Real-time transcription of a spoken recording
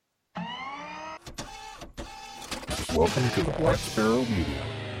Welcome to the Black Sparrow Media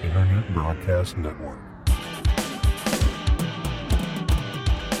Internet Broadcast Network.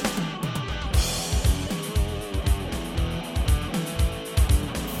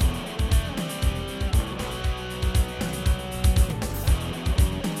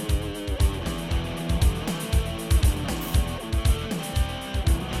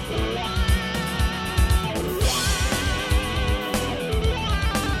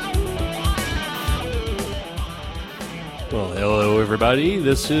 Well, hello everybody.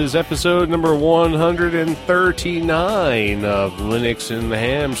 This is episode number 139 of Linux in the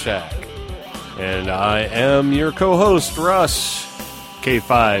Ham Shack. And I am your co-host, Russ,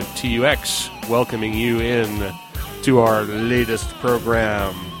 K5TUX, welcoming you in to our latest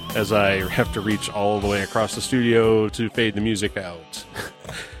program as I have to reach all the way across the studio to fade the music out.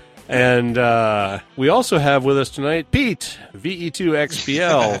 And we also have with us tonight Pete,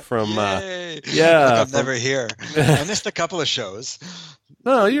 VE2XPL from I'm never here. I missed a couple of shows.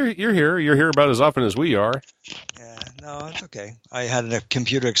 No, you're here. You're here about as often as we are. Yeah, no, it's okay. I had a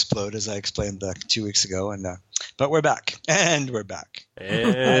computer explode, as I explained 2 weeks ago, and but we're back, and we're back. And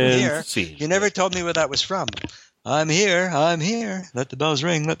I'm here. Scene. You never told me where that was from. I'm here. I'm here. Let the bells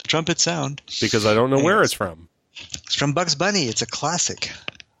ring. Let the trumpet sound. Because I don't know where it's from. It's from Bugs Bunny. It's a classic.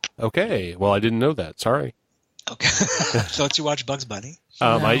 Okay. Well, I didn't know that. Sorry. Okay. Don't you watch Bugs Bunny?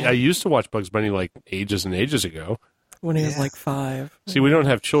 No. I used to watch Bugs Bunny like ages and ages ago. When he was like 5. See, we don't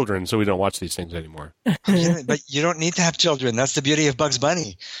have children, so we don't watch these things anymore. But you don't need to have children. That's the beauty of Bugs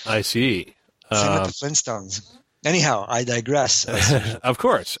Bunny. I see. Same with the Flintstones. Anyhow, I digress. Of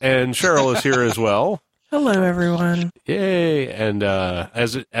course. And Cheryl is here as well. Hello, everyone. Yay. And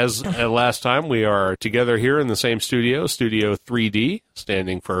as last time, we are together here in the same studio, Studio 3D,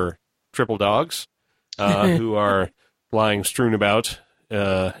 standing for Triple Dogs, who are lying strewn about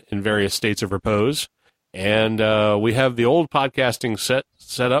in various states of repose. And we have the old podcasting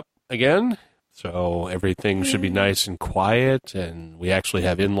set up again, so everything should be nice and quiet, and we actually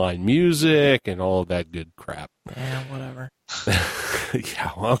have inline music and all of that good crap. Yeah, whatever.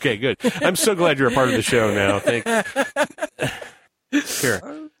 Yeah, okay, good. I'm so glad you're a part of the show now. Thanks. Here,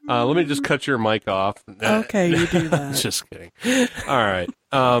 let me just cut your mic off. Okay, you do that. Just kidding. All right.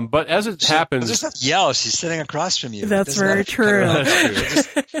 But as it happens... Just have to yell. She's sitting across from you. That's very true. Just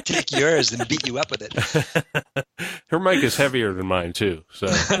take yours and beat you up with it. Her mic is heavier than mine, too. So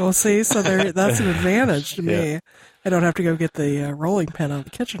Well, see, so that's an advantage to me. I don't have to go get the rolling pin out of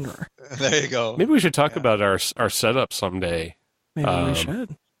the kitchen drawer. There you go. maybe we should talk about our setup someday. Maybe we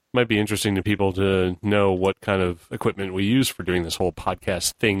should. Might be interesting to people to know what kind of equipment we use for doing this whole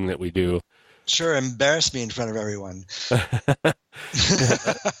podcast thing that we do. Sure, embarrass me in front of everyone. No, I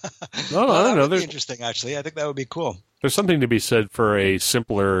don't know. That would be interesting, actually. I think that would be cool. There's something to be said for a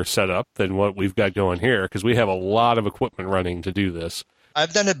simpler setup than what we've got going here, because we have a lot of equipment running to do this.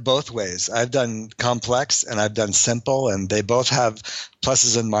 I've done it both ways. I've done complex and I've done simple, and they both have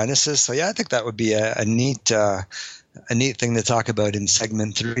pluses and minuses. So yeah, I think that would be a neat thing to talk about in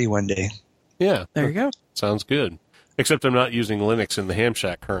segment 3 one day. Yeah. There you go. Sounds good. Except I'm not using Linux in the Ham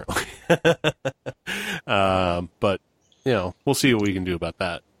Shack currently. But, we'll see what we can do about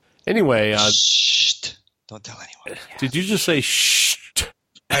that. Anyway. Shh. Don't tell anyone. Did you just say shh?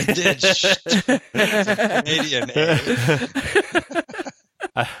 I did. Shh. Canadian, eh?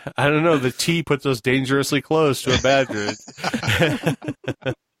 I don't know. The T puts us dangerously close to a badger.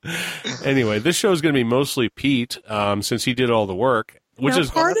 Anyway, this show is going to be mostly Pete, since he did all the work. Which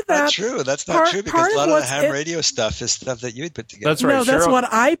is part of that. Not true. That's not true, because a lot of the ham radio stuff is stuff that you had put together. That's right. No, that's Cheryl,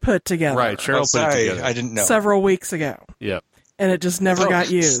 what I put together. Right, Cheryl put it together. I didn't know. Several weeks ago. Yep. And it just never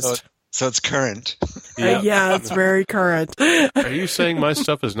got used. So it's current. Yep. Yeah, it's very current. Are you saying my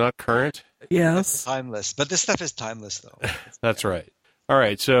stuff is not current? Yes. Timeless. But this stuff is timeless, though. That's right. All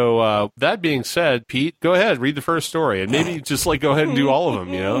right, so that being said, Pete, go ahead, read the first story, and maybe just go ahead and do all of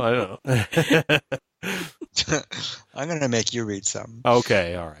them, I don't know. I'm going to make you read some.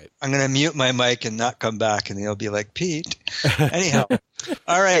 Okay, all right. I'm going to mute my mic and not come back, and you'll be like, Pete. Anyhow.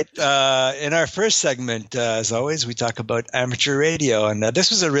 All right. In our first segment, as always, we talk about amateur radio, and this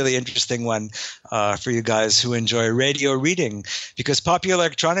was a really interesting one for you guys who enjoy radio reading, because Popular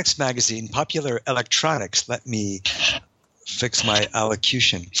Electronics magazine, Popular Electronics, let me fix my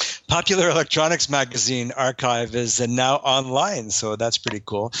allocution. Popular Electronics magazine archive is now online, so that's pretty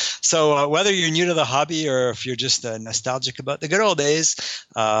cool. So whether you're new to the hobby or if you're just nostalgic about the good old days,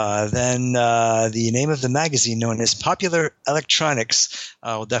 then the name of the magazine, known as Popular Electronics,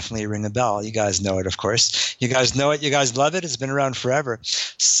 will definitely ring a bell. You guys know it, of course. You guys know it. You guys love it. It's been around forever.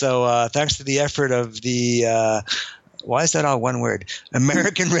 So thanks to the effort of the Why is that all one word?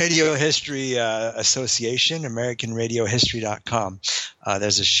 American Radio History Association, AmericanRadioHistory.com.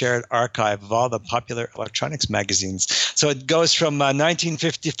 There's a shared archive of all the popular electronics magazines. So it goes from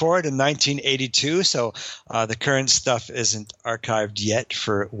 1954 to 1982. So the current stuff isn't archived yet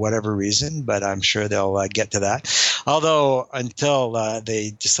for whatever reason, but I'm sure they'll get to that. Although until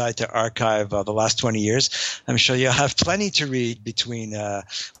they decide to archive the last 20 years, I'm sure you'll have plenty to read between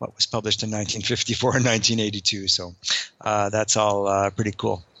what was published in 1954 and 1982. So that's all pretty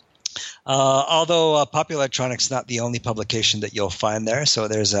cool. Although Popular Electronics is not the only publication that you'll find there. So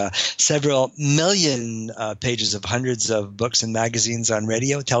there's several million pages of hundreds of books and magazines on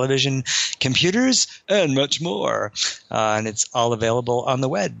radio, television, computers, and much more. And it's all available on the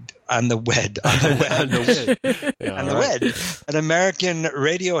web. On the web. At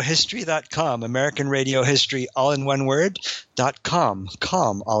AmericanRadioHistory.com. American Radio History, all in one word, .com.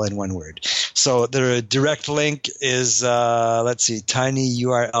 All in one word. So the direct link is,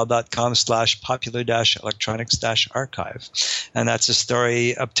 tinyurl.com/popular-electronics-archive. And that's a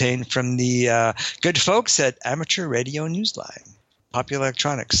story obtained from the good folks at Amateur Radio Newsline. Popular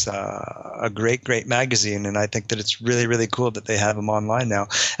Electronics, a great magazine, and I think that it's really, really cool that they have them online now.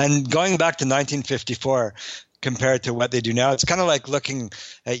 And going back to 1954, compared to what they do now, it's kind of like looking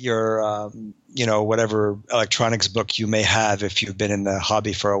at your, whatever electronics book you may have if you've been in the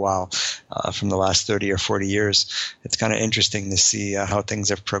hobby for a while, from the last 30 or 40 years. It's kind of interesting to see how things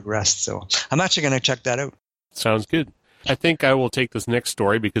have progressed. So I'm actually going to check that out. Sounds good. I think I will take this next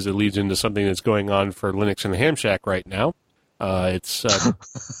story because it leads into something that's going on for Linux and the Ham Shack right now. It's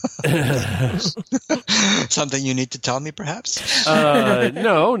something you need to tell me, perhaps?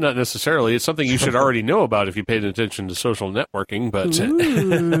 No, not necessarily. It's something you should already know about if you paid attention to social networking, but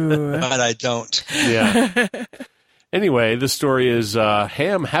but I don't. Yeah. Anyway, this story is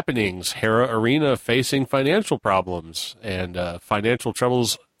Ham Happenings, Hera Arena facing financial problems and financial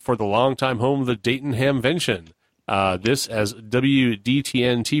troubles for the longtime home of the Dayton Hamvention. This as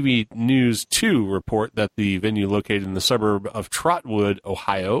WDTN TV News 2 report that the venue located in the suburb of Trotwood,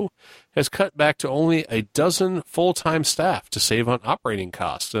 Ohio, has cut back to only a dozen full-time staff to save on operating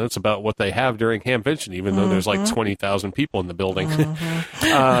costs. And that's about what they have during Hamvention, even though there's like 20,000 people in the building.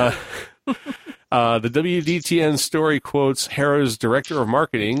 The WDTN story quotes Hera's director of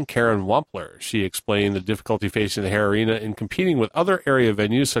marketing, Karen Wampler. She explained the difficulty facing the Hera Arena in competing with other area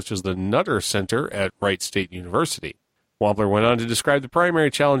venues such as the Nutter Center at Wright State University. Wampler went on to describe the primary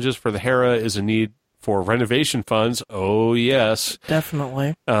challenges for the Hera is a need for renovation funds, oh yes.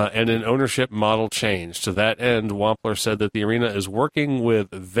 Definitely. And an ownership model change. To that end, Wampler said that the arena is working with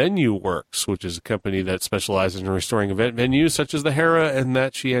VenueWorks, which is a company that specializes in restoring event venues such as the Hera, and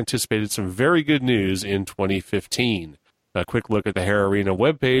that she anticipated some very good news in 2015. A quick look at the Hera Arena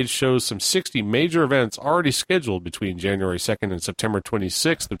webpage shows some 60 major events already scheduled between January 2nd and September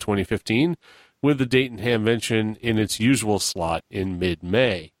 26th of 2015, with the Dayton Hamvention in its usual slot in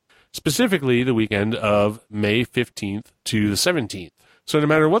mid-May. Specifically the weekend of May 15th to the 17th. So no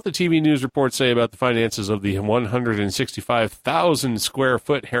matter what the TV news reports say about the finances of the 165,000 square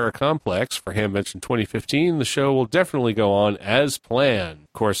foot Hera complex for Hamvention 2015, the show will definitely go on as planned.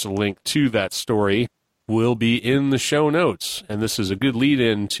 Of course, a link to that story will be in the show notes. And this is a good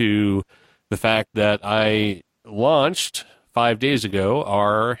lead-in to the fact that I launched 5 days ago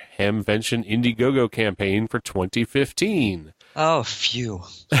our Hamvention Indiegogo campaign for 2015. Oh, phew.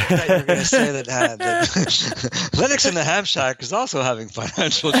 I thought you were going to say that Linux and the Ham Shack is also having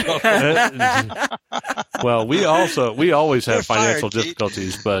financial trouble. Well, we always have financial fired,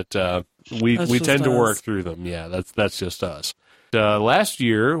 difficulties, but we tend to work through them. Yeah, that's just us. Last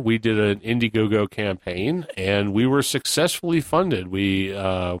year, we did an Indiegogo campaign, and we were successfully funded. We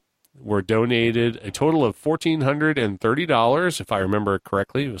were donated a total of $1,430, if I remember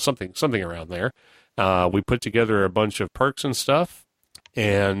correctly. It was something around there. We put together a bunch of perks and stuff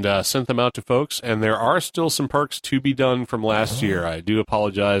and sent them out to folks. And there are still some perks to be done from last year. I do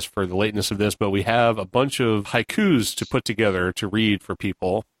apologize for the lateness of this, but we have a bunch of haikus to put together to read for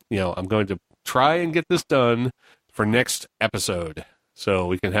people. I'm going to try and get this done for next episode so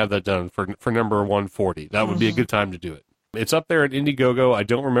we can have that done for number 140. That would be a good time to do it. It's up there at Indiegogo. I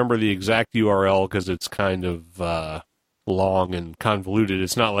don't remember the exact URL because it's kind of long and convoluted.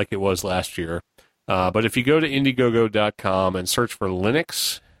 It's not like it was last year. But if you go to Indiegogo.com and search for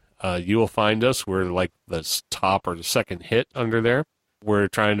Linux, you will find us. We're like the top or the second hit under there. We're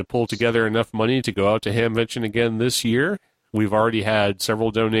trying to pull together enough money to go out to Hamvention again this year. We've already had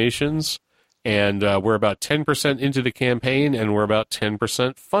several donations, and we're about 10% into the campaign, and we're about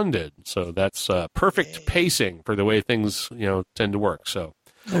 10% funded. So that's perfect pacing for the way things tend to work. So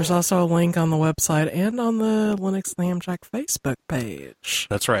There's also a link on the website and on the Linux and the Ham Shack Facebook page.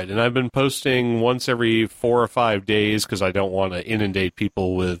 That's right. And I've been posting once every 4 or 5 days because I don't want to inundate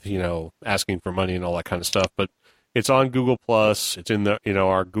people with, asking for money and all that kind of stuff. But it's on Google Plus. It's in the,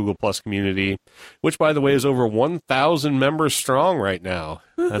 our Google Plus community, which, by the way, is over 1,000 members strong right now.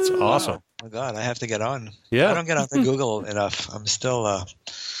 That's awesome. Oh, my God, I have to get on. Yeah. I don't get on to Google enough. I'm still,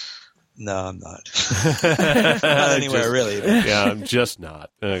 no, I'm not. Not anywhere, really. Yeah, I'm just not.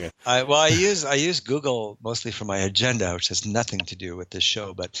 Okay. I use Google mostly for my agenda, which has nothing to do with this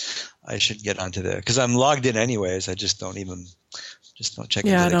show, but I should get onto there because I'm logged in anyways. I just don't check.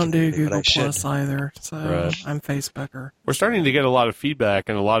 Yeah, I into the don't do community, but Google I should. Plus either, so Right. I'm Facebooker. We're starting to get a lot of feedback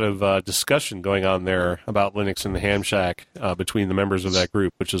and a lot of discussion going on there about Linux and the Ham Shack between the members of that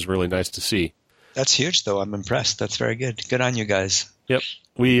group, which is really nice to see. That's huge, though. I'm impressed. That's very good. Good on you guys. Yep.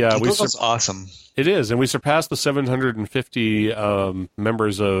 Google's awesome. It is, and we surpassed the 750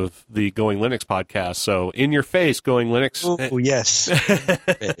 members of the Going Linux podcast. So, in your face, Going Linux. Oh, yes.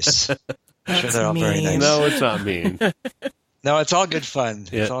 Yes. I'm sure they're all very mean. nice. No, it's not mean. No, it's all good fun.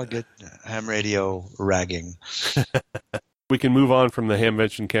 Yeah. It's all good ham radio ragging. We can move on from the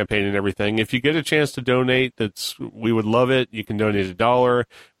Hamvention campaign and everything. If you get a chance to donate, we would love it. You can donate $1.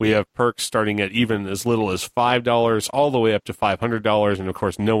 We have perks starting at even as little as $5, all the way up to $500. And of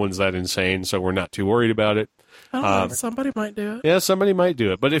course, no one's that insane, so we're not too worried about it. I don't know, somebody might do it. Yeah, somebody might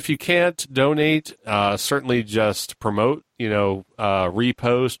do it. But if you can't donate, certainly just promote,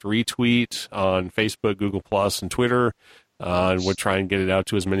 repost, retweet on Facebook, Google Plus, and Twitter. And we'll try and get it out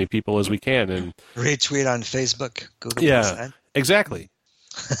to as many people as we can. And Retweet on Facebook, Google+. yeah, exactly.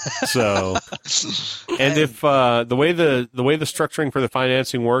 So, and if the way the structuring for the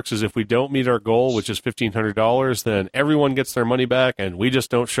financing works is if we don't meet our goal, which is $1,500, then everyone gets their money back, and we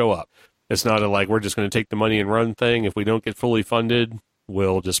just don't show up. It's not like we're just going to take the money and run thing. If we don't get fully funded,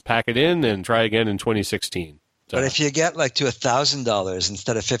 we'll just pack it in and try again in 2016. So. But if you get like to $1,000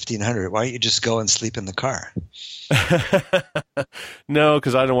 instead of $1,500, why don't you just go and sleep in the car? No,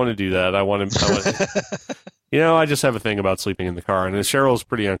 because I don't want to do that. I want to. I just have a thing about sleeping in the car, and Cheryl's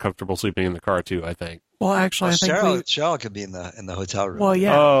pretty uncomfortable sleeping in the car too, I think. Well, actually, I think Cheryl could be in the hotel room. Well,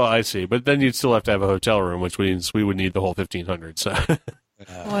 yeah. Oh, I see. But then you'd still have to have a hotel room, which means we would need the whole $1,500. So.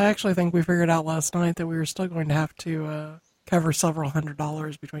 Well, I actually think we figured out last night that we were still going to have to cover several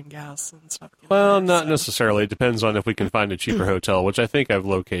 $100s between gas and stuff. Well, not necessarily. It depends on if we can find a cheaper hotel, which I think I've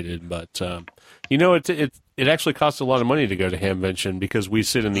located. But it actually costs a lot of money to go to Hamvention because we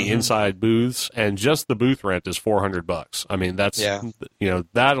sit in the inside booths, and just the booth rent is $400. I mean, that's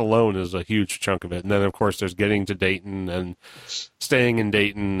that alone is a huge chunk of it. And then of course there's getting to Dayton and staying in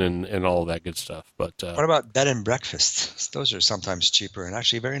Dayton and all of that good stuff. But what about bed and breakfast? Those are sometimes cheaper and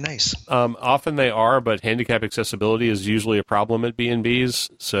actually very nice. Often they are, but handicap accessibility is usually a problem at B&Bs,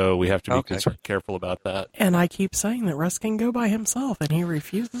 so we have to be careful about that. And I keep saying that Russ can go by himself, and he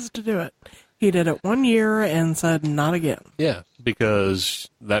refuses to do it. He did it 1 year and said, not again. Yeah, because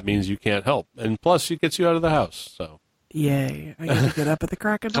that means you can't help. And plus, it gets you out of the house. So, yay. I get to get up at the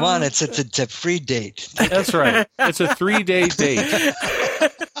crack of dawn. Come on, it's a free date. That's right. It's a 3-day date.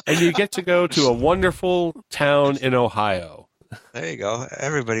 And you get to go to a wonderful town in Ohio. There you go.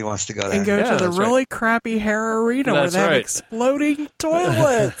 Everybody wants to go there. And go to the really crappy hair arena where they have exploding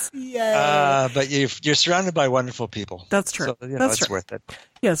toilets. Yay. But you're surrounded by wonderful people. That's true. So, That's it's worth it.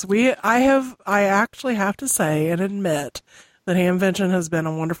 Yes, I actually have to say and admit that Hamvention has been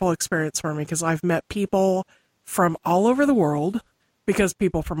a wonderful experience for me because I've met people from all over the world because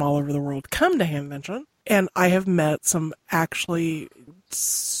people from all over the world come to Hamvention, and I have met some actually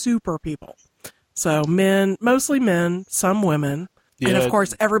super people. So mostly men, some women. Yeah. And of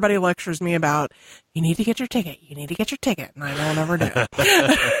course, everybody lectures me about, you need to get your ticket. You need to get your ticket. And I don't ever do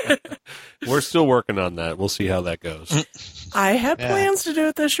it. We're still working on that. We'll see how that goes. I had plans to do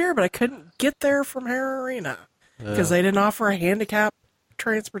it this year, but I couldn't get there from Hare Arena because they didn't offer a handicap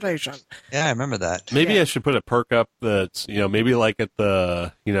transportation. Yeah, I remember that. Maybe I should put a perk up that's, maybe like at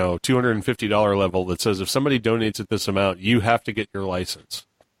the, $250 level that says if somebody donates at this amount, you have to get your license.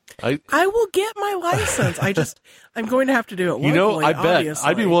 I will get my license. I'm going to have to do it locally, I bet obviously.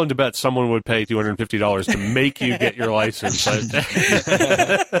 I'd be willing to bet someone would pay $250 to make you get your license. Well,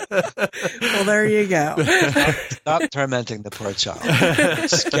 there you go. Stop tormenting the poor child.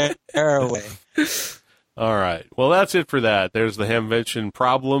 Scare her away. All right. Well, that's it for that. There's the Hamvention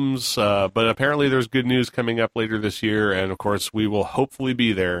problems, but apparently there's good news coming up later this year, and of course we will hopefully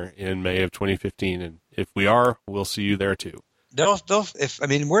be there in May of 2015. And if we are, we'll see you there too.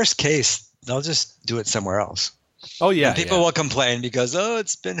 Worst case, they'll just do it somewhere else. Oh yeah, And people will complain because,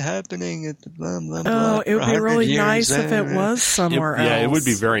 it's been happening at the blah, blah, blah. Oh, it would be 100 really years nice if it there. was somewhere else. Yeah, it would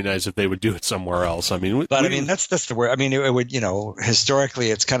be very nice if they would do it somewhere else. I mean, But I mean, that's the word. I mean, it would, historically,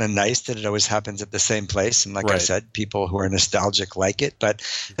 it's kind of nice that it always happens at the same place. And like I Right. said, people who are nostalgic like it. But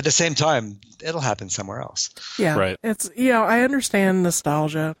at the same time, it'll happen somewhere else. Yeah, Right. It's I understand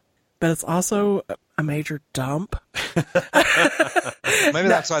nostalgia, but it's also a major dump. Maybe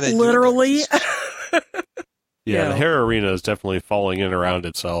that's why they Literally. do it. yeah, the Yeah. hair arena is definitely falling in around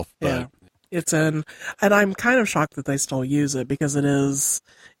itself. But Yeah. It's and I'm kind of shocked that they still use it because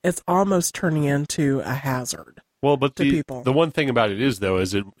it's almost turning into a hazard. Well, but to people. the one thing about it is, though,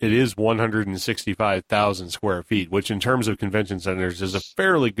 is it is 165,000 square feet, which in terms of convention centers is a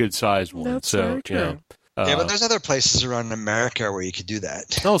fairly good sized one. That's so, very true. you know, Yeah, but there's other places around America where you could do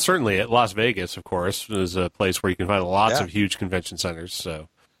that. oh, certainly at Las Vegas, of course, is a place where you can find lots Yeah. of huge convention centers. So,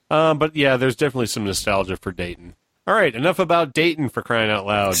 but yeah, there's definitely some nostalgia for Dayton. All right, enough about Dayton for crying out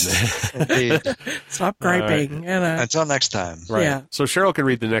loud. Indeed. Stop griping. Until next time. Right. Yeah. So Cheryl can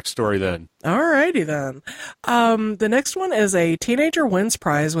read the next story then. Alrighty then. The next one is a teenager wins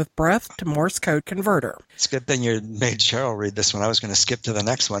prize with breath to Morse code converter. It's a good thing you made Cheryl read this one. I was going to skip to the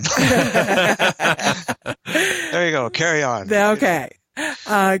next one. There you go. Carry on. Okay.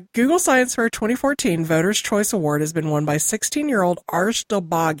 Google Science Fair 2014 Voters' Choice Award has been won by 16-year-old Arsh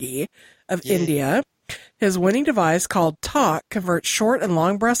Dilbaghi of India. His winning device, called Talk, converts short and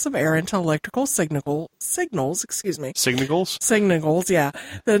long breaths of air into electrical signals, Signals? yeah,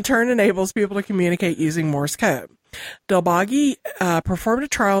 that in turn enables people to communicate using Morse code. Dilbaghi performed a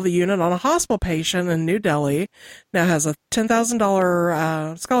trial of the unit on a hospital patient in New Delhi, now has a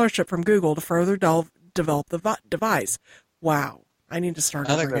 $10,000 scholarship from Google to further develop the device. Wow. I need to start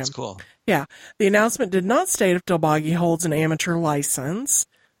I over think that's again. cool. Yeah. The announcement did not state if Dilbaghi holds an amateur license,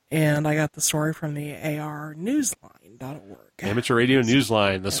 and I got the story from the arnewsline.org. Amateur Radio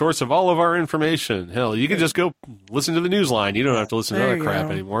Newsline, the source of all of our information. Hell, you can just go listen to the Newsline. You don't have to listen to There other you crap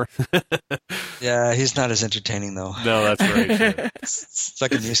go. anymore. Yeah, he's not as entertaining, though. No, that's very true. It's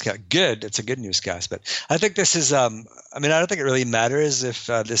like a newscast. Good. It's a good newscast. But I think this is, I don't think it really matters if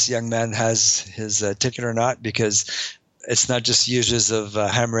this young man has his ticket or not, because it's not just users of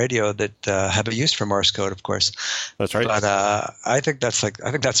ham radio that have it used for Morse code, of course. That's right. But I think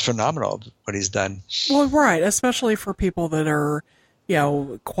that's phenomenal what he's done. Well, right, especially for people that are,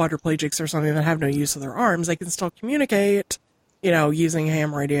 quadriplegics or something that have no use of their arms, they can still communicate, using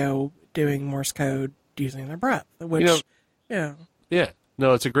ham radio, doing Morse code, using their breath, which, yeah. Yeah.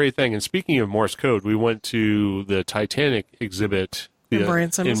 No, it's a great thing. And speaking of Morse code, we went to the Titanic exhibit In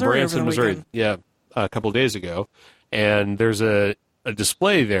Branson, Missouri over the weekend. Yeah, a couple of days ago. And there's a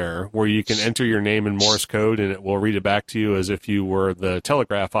display there where you can enter your name in Morse code, and it will read it back to you as if you were the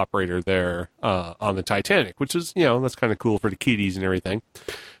telegraph operator there on the Titanic, which is, that's kind of cool for the kiddies and everything.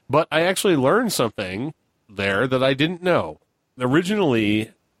 But I actually learned something there that I didn't know.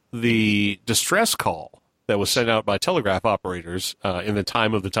 Originally, the distress call that was sent out by telegraph operators in the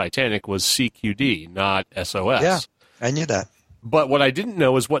time of the Titanic was CQD, not SOS. Yeah, I knew that. But what I didn't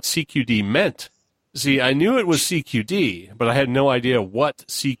know is what CQD meant. See, I knew it was CQD, but I had no idea what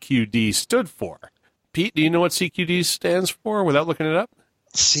CQD stood for. Pete, do you know what CQD stands for without looking it up?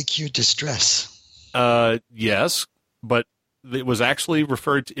 CQ distress. Yes, but it was actually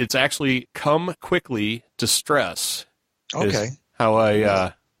referred to, it's actually come quickly distress. Okay. Is how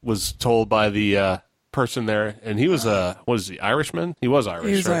I was told by the person there. And he was, what is he, Irishman? He was Irish.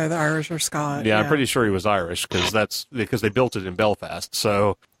 He's right? either Irish or Scot. Yeah, I'm pretty sure he was Irish because they built it in Belfast.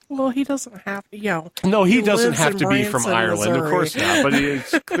 So, Well, he doesn't have to, no, he doesn't lives have in to be from Branson, Ireland, of Missouri. course not. But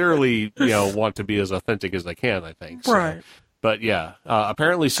he's clearly, want to be as authentic as they can, I think. So. Right. But yeah,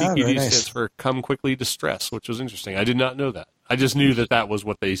 apparently CQD very nice. stands for come quickly distress, which was interesting. I did not know that. I just knew that was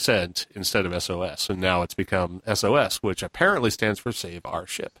what they said instead of SOS, and now it's become SOS, which apparently stands for Save Our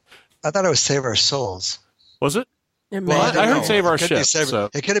Ship. I thought it was Save Our Souls. Was it? It Well, may- don't I heard know. Save Our It could be Ship, so-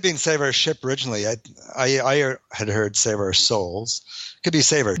 It could have been Save Our Ship originally. I had heard Save Our Souls. It could be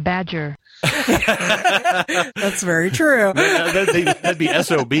Save Our. Badger. That's very true. That'd be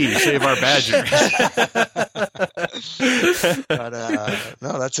SOB, Save Our Badger. But,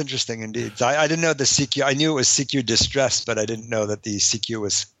 no, that's interesting indeed. I didn't know the CQ. I knew it was CQ distress, but I didn't know that the CQ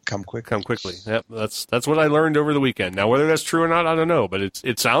was come quick. Come quickly. Yep, that's what I learned over the weekend. Now, whether that's true or not, I don't know, but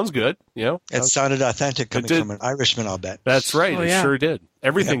it sounds good. It sounded authentic coming did. from an Irishman, I'll bet. That's right. Oh, It yeah. sure did.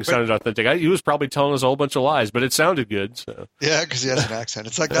 Everything Yeah, but- sounded authentic. He was probably telling us a whole bunch of lies, but it sounded good. So. Yeah, because he has an accent.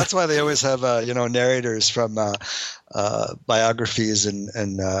 It's like that's why they always have narrators from biographies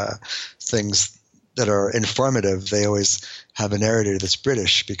and things that are informative, they always have a narrator that's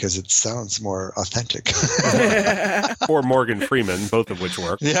British because it sounds more authentic. Or Morgan Freeman, both of which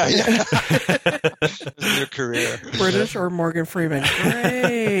work. Yeah. Your career. British or Morgan Freeman.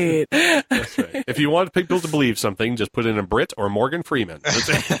 Great. That's right. If you want people to believe something, just put in a Brit or Morgan Freeman. That's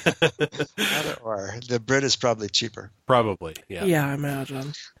it. Either or. The Brit is probably cheaper. Probably, yeah. Yeah, I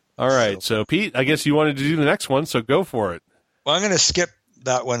imagine. All right, so Pete, I guess you wanted to do the next one, so go for it. Well, I'm going to skip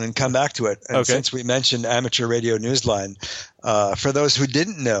that one and come back to it. And since we mentioned Amateur Radio Newsline, for those who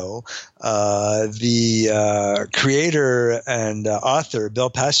didn't know, the creator and author, Bill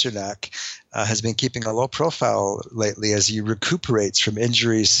Pasternak, has been keeping a low profile lately as he recuperates from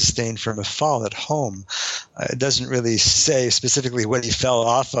injuries sustained from a fall at home. It doesn't really say specifically what he fell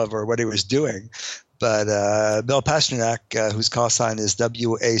off of or what he was doing. But Bill Pasternak, whose call sign is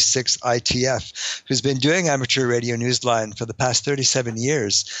WA6ITF, who's been doing Amateur Radio Newsline for the past 37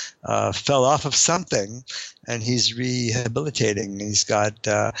 years, fell off of something, and he's rehabilitating. He's got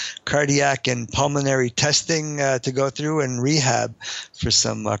cardiac and pulmonary testing to go through and rehab for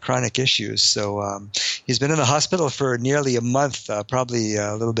some chronic issues. So he's been in the hospital for nearly a month, probably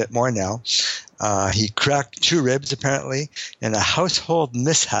a little bit more now. He cracked 2 ribs, apparently, in a household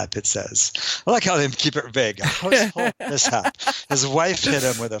mishap, it says. I like how they keep it vague. A household mishap. His wife hit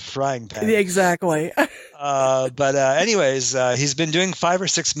him with a frying pan. Exactly. But anyways, he's been doing 5 or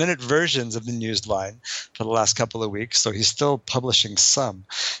 6 minute versions of the Newsline for the last couple of weeks, so he's still publishing some.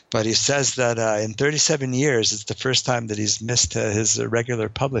 But he says that in 37 years, it's the first time that he's missed his regular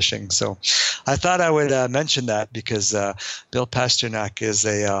publishing. So I thought I would mention that because Bill Pasternak is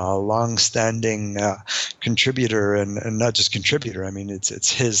a long-standing contributor, and not just contributor. I mean,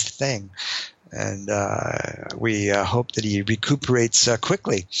 it's his thing. And we hope that he recuperates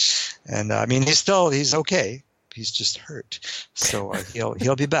quickly. And I mean, he's okay. He's just hurt, so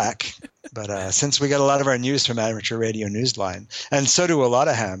he'll be back. But since we got a lot of our news from Amateur Radio Newsline, and so do a lot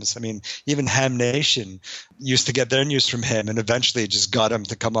of hams. I mean, even Ham Nation used to get their news from him, and eventually just got him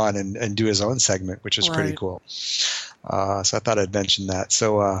to come on and do his own segment, which is pretty cool. So I thought I'd mention that.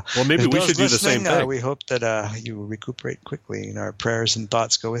 So well, maybe we should do the same thing. We hope that you recuperate quickly, and our prayers and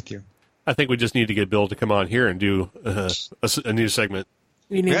thoughts go with you. I think we just need to get Bill to come on here and do a new segment.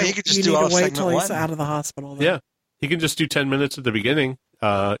 You need he could just do all to wait segment till he's 1. out of the hospital. Then. Yeah, he can just do 10 minutes at the beginning.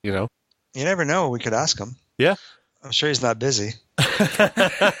 You never know. We could ask him. Yeah, I'm sure he's not busy.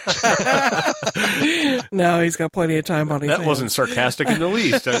 No, he's got plenty of time on his hands. That wasn't sarcastic in the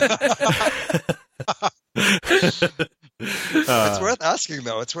least. It's worth asking,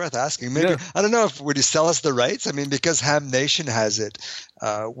 though. It's worth asking. Maybe I don't know if would he sell us the rights. I mean, because Ham Nation has it.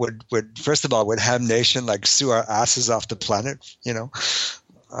 Would first of all, would Ham Nation sue our asses off the planet?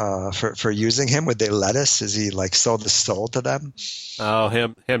 For using him? Would they let us? Is he sold his soul to them? Oh,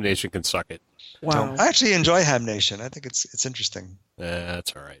 Ham Nation can suck it. Wow. I actually enjoy Ham Nation. I think it's interesting.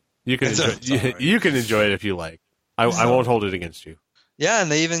 That's all right. You can you can enjoy it if you like. I won't hold it against you. Yeah,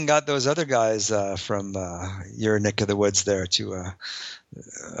 and they even got those other guys from your neck of the woods there to.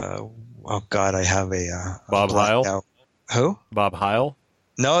 Oh God, I have a Bob Heil. Now. Who? Bob Heil.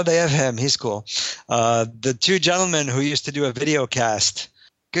 No, they have him. He's cool. The 2 gentlemen who used to do a video cast.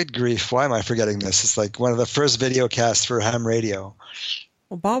 Good grief! Why am I forgetting this? It's one of the first video casts for ham radio.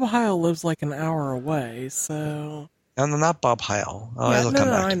 Well, Bob Heil lives an hour away, so. No, not Bob Heil. Oh, yeah, it'll come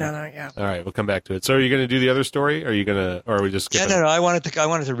back. Yeah. All right, we'll come back to it. So, are you going to do the other story? Or are you going to, or are we just skipping? Yeah, no. I wanted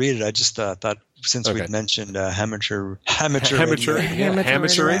to read it. I just thought since we'd mentioned amateur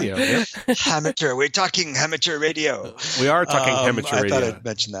radio. Yeah. Amateur. We're talking amateur radio. We are talking amateur radio. I thought I'd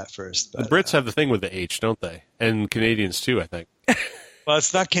mention that first. But, the Brits have the thing with the H, don't they? And Canadians too, I think. Well,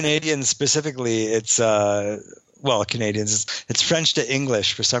 it's not Canadians specifically. It's Canadians. It's French to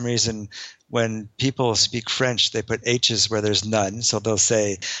English. For some reason, when people speak French, they put H's where there's none. So they'll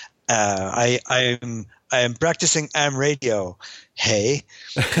say, I am practicing am radio. Hey,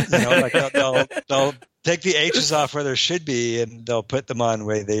 they'll take the H's off where there should be, and they'll put them on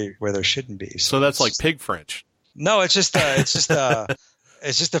where there shouldn't be. So that's like pig French. No, it's just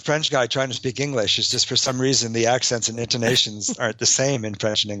it's just a French guy trying to speak English. It's just for some reason the accents and intonations aren't the same in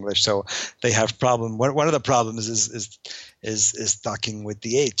French and English, so they have problem. One of the problems is talking with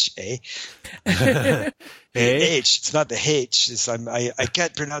the H, eh? The H. It's not the H. I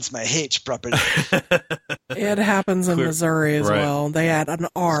can't pronounce my H properly. It happens in Missouri as well. They add an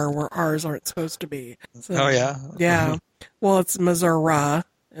R where R's aren't supposed to be. So, oh yeah. Yeah. Well, it's Missouri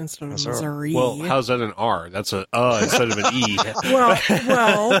instead of Missouri. Well, how's that an R? That's a instead of an E.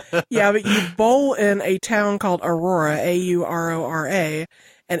 well, yeah, but you bowl in a town called Aurora, Aurora,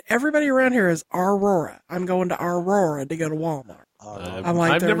 and everybody around here is Aurora. I'm going to Aurora to go to Walmart. I'm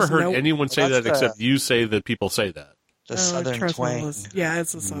like, I've never there's heard no- anyone say Well, that that's except you say that people say that. The southern trust me, twang. yeah,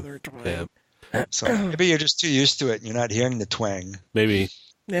 it's a southern twang. Yeah. So maybe you're just too used to it and you're not hearing the twang. Maybe.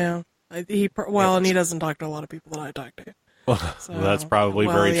 Yeah. And he doesn't talk to a lot of people that I talk to. So, That's probably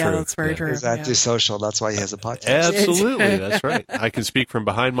very yeah, true. that's very true. He's yeah. antisocial. That's why he has a podcast. Absolutely, that's right. I can speak from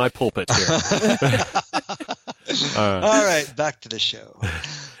behind my pulpit here. All right, back to the show.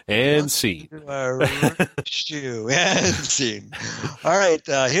 And scene. Shoe and scene. All right,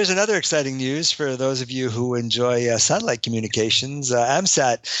 here's another exciting news for those of you who enjoy satellite communications.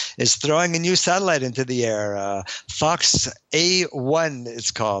 AMSAT is throwing a new satellite into the air. Fox A1,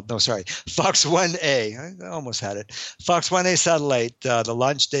 it's called. No, sorry, Fox 1A. I almost had it. Fox 1A satellite. The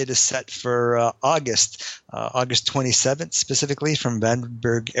launch date is set for August 27th, specifically from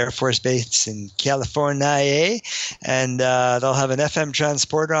Vandenberg Air Force Base in California. And they'll have an FM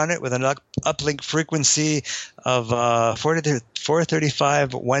transporter on it with an uplink frequency of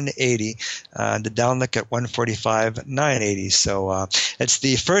 435 180, the downlink at 145 980. So it's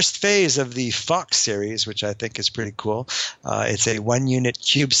the first phase of the Fox series, which I think is pretty cool. It's a 1-unit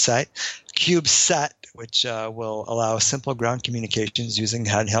CubeSat, which will allow simple ground communications using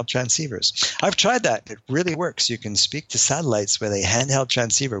handheld transceivers. I've tried that. It really works. You can speak to satellites with a handheld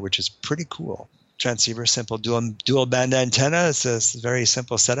transceiver, which is pretty cool. Transceiver, simple dual band antenna. It's a very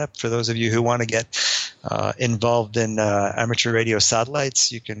simple setup for those of you who want to get involved in amateur radio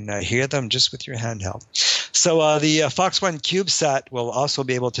satellites. You can hear them just with your handheld. So the Fox One CubeSat will also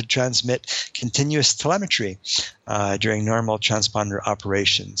be able to transmit continuous telemetry during normal transponder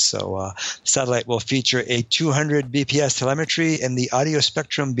operations. So satellite will feature a 200 BPS telemetry in the audio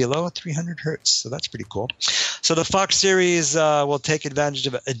spectrum below 300 hertz. So that's pretty cool. So the Fox series will take advantage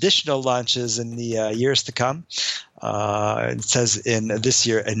of additional launches in the years to come. It says in this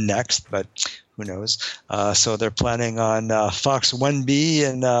year and next, but who knows? So they're planning on Fox 1B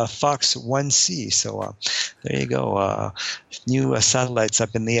and Fox 1C. So there you go. New satellites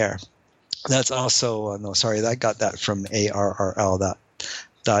up in the air. That's also, I got that from ARRL.org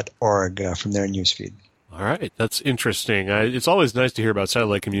from their newsfeed. All right, that's interesting. It's always nice to hear about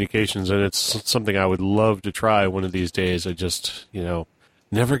satellite communications, and it's something I would love to try one of these days. I just,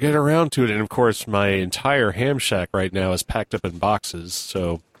 never get around to it. And, of course, my entire ham shack right now is packed up in boxes,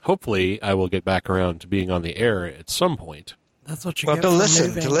 so hopefully I will get back around to being on the air at some point. That's what you Well, get to for listen,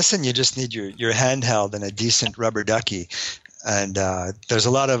 moving. you just need your handheld and a decent rubber ducky. And there's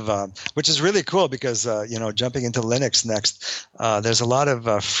a lot of, which is really cool because, jumping into Linux next, there's a lot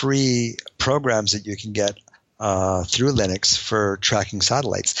of free programs that you can get through Linux for tracking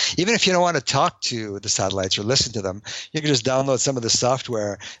satellites. Even if you don't want to talk to the satellites or listen to them, you can just download some of the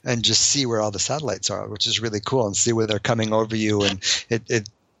software and just see where all the satellites are, which is really cool, and see where they're coming over you. And it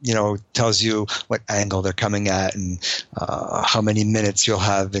tells you what angle they're coming at and how many minutes you'll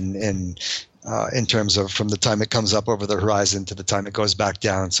have in terms of from the time it comes up over the horizon to the time it goes back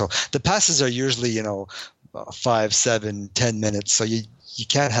down. So the passes are usually, 5, 7, 10 minutes. So you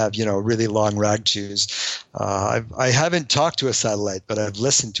can't have, really long rag chews. I haven't talked to a satellite, but I've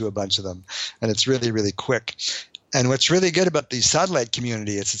listened to a bunch of them, and it's really, really quick. And what's really good about the satellite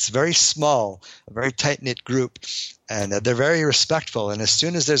community is it's very small, a very tight-knit group, and they're very respectful. And as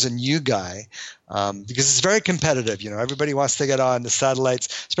soon as there's a new guy, because it's very competitive, everybody wants to get on the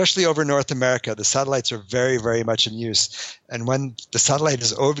satellites, especially over North America. The satellites are very, very much in use. And when the satellite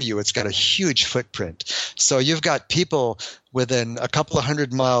is over you, it's got a huge footprint. So you've got people within a couple of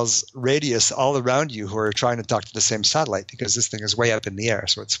 100 miles radius all around you who are trying to talk to the same satellite because this thing is way up in the air.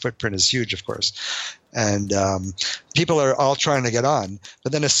 So its footprint is huge, of course. And people are all trying to get on.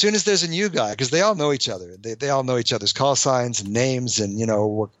 But then as soon as there's a new guy, because they all know each other, they all know each other's call signs and names and,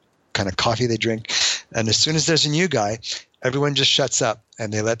 what kind of coffee they drink. And as soon as there's a new guy, everyone just shuts up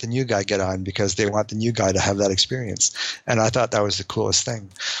and they let the new guy get on because they want the new guy to have that experience. And I thought that was the coolest thing.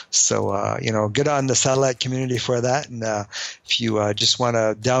 So, good on the satellite community for that. And if you just want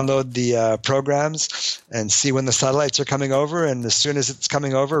to download the programs and see when the satellites are coming over, and as soon as it's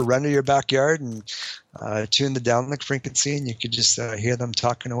coming over, run to your backyard and tune the downlink frequency, and you could just hear them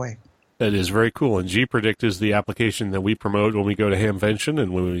talking away. That is very cool. And GPredict is the application that we promote when we go to Hamvention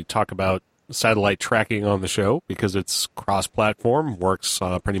and when we talk about satellite tracking on the show, because it's cross-platform, works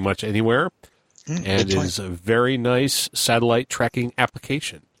pretty much anywhere, and is a very nice satellite tracking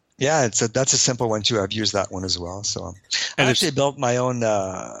application. Yeah, that's a simple one too. I've used that one as well. So I actually built my own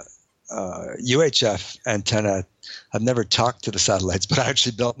UHF antenna. I've never talked to the satellites, but I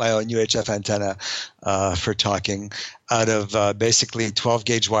actually built my own UHF antenna for talking out of basically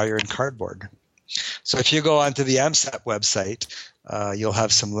 12-gauge wire and cardboard. So if you go onto the AMSAT website, you'll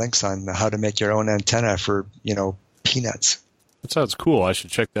have some links on how to make your own antenna for, peanuts. That sounds cool. I should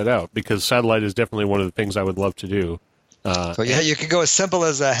check that out because satellite is definitely one of the things I would love to do. So yeah, you can go as simple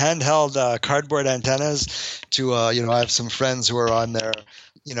as handheld cardboard antennas to I have some friends who are on there.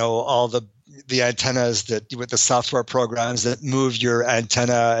 All the antennas that with the software programs that move your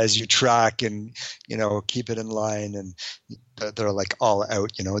antenna as you track and keep it in line, and they're like all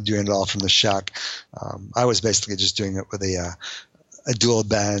out, doing it all from the shack. I was basically just doing it with a dual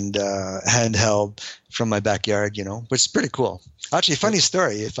band handheld from my backyard, which is pretty cool. Actually, funny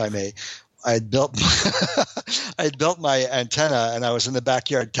story, if I may. I had built my antenna and I was in the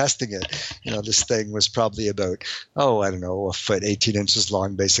backyard testing it. This thing was probably about, a foot, 18 inches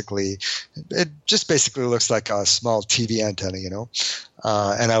long, basically. It just basically looks like a small TV antenna,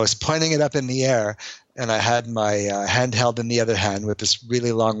 and I was pointing it up in the air and I had my handheld in the other hand with this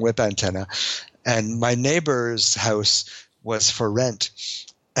really long whip antenna, and my neighbor's house was for rent.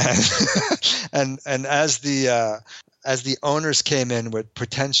 And as the owners came in with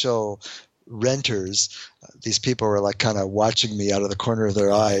potential renters, these people were like kind of watching me out of the corner of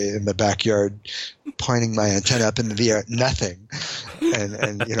their eye in the backyard, pointing my antenna up into the air. Nothing.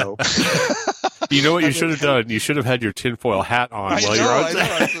 And You know what you should have done? You should have had your tinfoil hat on while you were on there.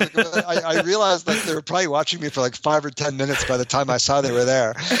 I realized that they were probably watching me for like 5 or 10 minutes by the time I saw they were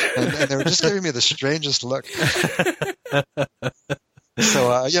there. And they were just giving me the strangest look.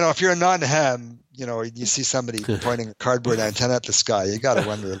 So, if you're a non-ham, you see somebody pointing a cardboard antenna at the sky, you got to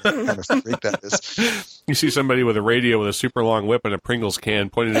wonder what kind of freak that is. You see somebody with a radio with a super long whip and a Pringles can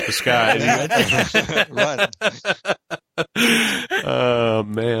pointing at the sky. Run. Oh,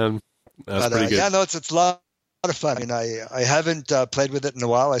 man. That's pretty good. Yeah, no, it's a lot of fun. I mean, I haven't played with it in a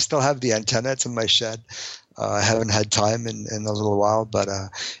while. I still have the antenna. It's in my shed. I haven't had time in a little while, but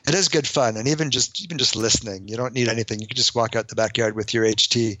it is good fun. And even just listening, you don't need anything. You can just walk out the backyard with your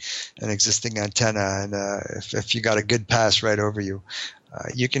HT, an existing antenna, and if you got a good pass right over you,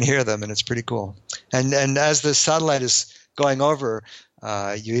 you can hear them, and it's pretty cool. And as the satellite is going over,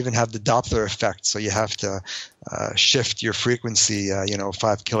 you even have the Doppler effect, so you have to shift your frequency, 5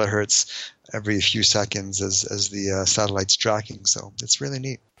 kilohertz every few seconds as the satellite's tracking. So it's really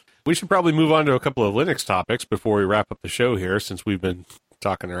neat. We should probably move on to a couple of Linux topics before we wrap up the show here, since we've been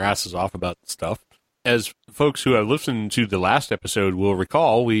talking our asses off about stuff. As folks who have listened to the last episode will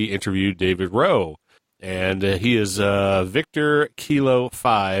recall, we interviewed David Rowe, and he is Victor Kilo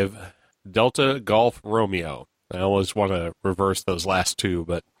 5 Delta Golf Romeo. I always want to reverse those last two,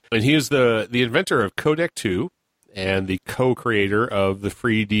 and he is the inventor of Codec 2 and the co-creator of the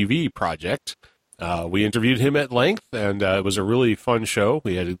FreeDV project. We interviewed him at length, and it was a really fun show.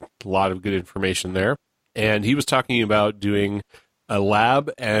 We had a lot of good information there. And he was talking about doing a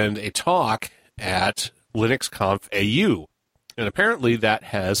lab and a talk at LinuxConf AU. And apparently that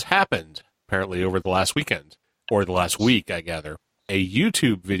has happened, apparently over the last weekend, or the last week, I gather. A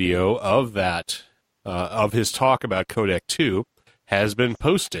YouTube video of that, of his talk about Codec 2 has been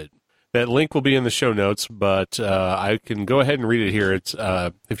posted. That link will be in the show notes, but I can go ahead and read it here. It's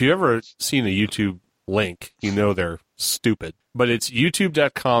if you've ever seen a YouTube link, they're stupid. But it's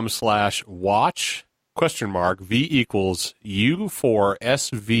youtube.com/watch V equals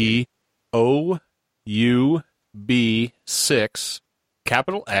U4SVOUB6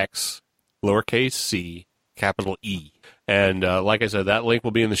 capital X lowercase c capital E. And like I said, that link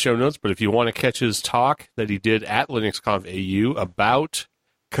will be in the show notes. But if you want to catch his talk that he did at LinuxConf AU about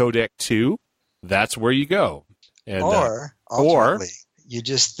Codec 2, that's where you go. And, or you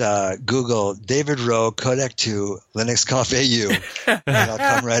just Google David Rowe Codec 2 LinuxConf AU, and I'll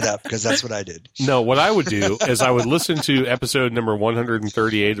come right up, because that's what I did. No, what I would do is I would listen to episode number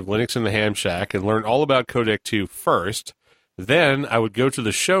 138 of Linux in the Ham Shack and learn all about Codec 2 first. Then I would go to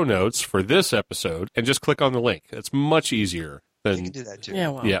the show notes for this episode and just click on the link. It's much easier than... You can do that too. Yeah,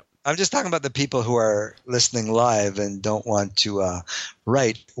 well. Yeah. I'm just talking about the people who are listening live and don't want to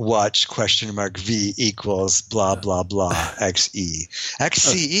write watch V equals blah, blah, blah, XE.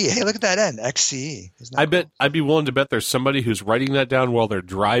 XCE. Hey, look at that N. XCE. I'd be willing to bet there's somebody who's writing that down while they're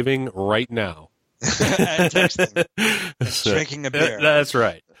driving right now. And texting. Drinking a beer. That's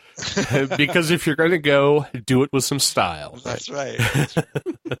right. Because if you're going to go, do it with some style. That's right.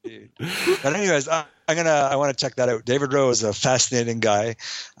 But anyways, I want to check that out. David Rowe is a fascinating guy.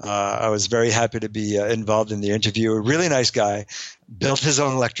 I was very happy to be involved in the interview. A really nice guy. Built his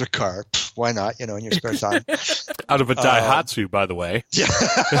own electric car. Why not? In your spare time. Out of a Daihatsu, by the way. Yeah.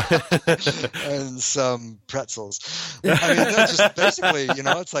 And some pretzels. I mean, that's just basically,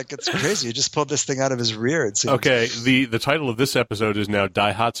 it's crazy. He just pulled this thing out of his rear, it seems. Okay, the title of this episode is now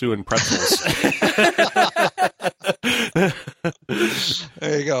Daihatsu and Pretzels.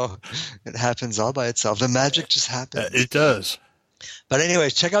 There you go. It happens all by itself. The magic just happens. It does. But anyway,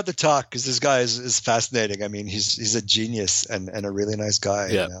 check out the talk because this guy is fascinating. I mean, he's a genius and a really nice guy.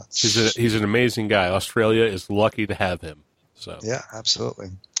 Yeah, You know? he's an amazing guy. Australia is lucky to have him. So Yeah, absolutely.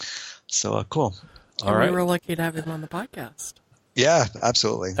 So cool. all right. We were lucky to have him on the podcast. Yeah,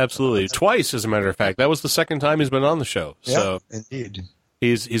 absolutely. Absolutely. Twice, as a matter of fact. That was the second time he's been on the show. Yeah, So indeed.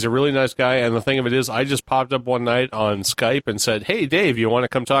 he's a really nice guy. And the thing of it is, I just popped up one night on Skype and said, "Hey, Dave, you want to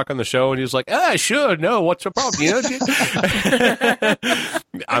come talk on the show?" And he was like, sure. No, what's the problem? You know?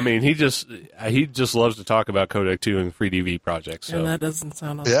 I mean, he just loves to talk about Codec 2 and 3DV projects. So. And that doesn't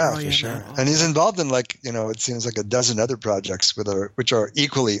sound Yeah, Australian for sure. at all. And he's involved in it seems like a dozen other projects which are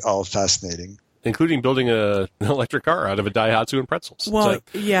equally all fascinating. Including building an electric car out of a Daihatsu and pretzels. Well, So,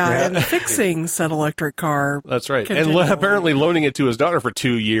 yeah, and fixing said electric car. that's right. And continually. apparently loaning it to his daughter for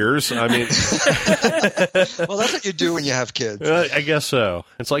 2 years. I mean, Well, that's what you do when you have kids. I guess so.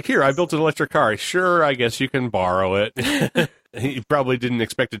 It's like, here, I built an electric car. Sure, I guess you can borrow it. He probably didn't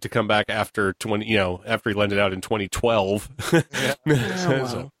expect it to come back after after he lent it out in 2012.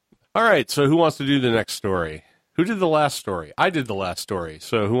 So, all right. So who wants to do the next story? Who did the last story? I did the last story.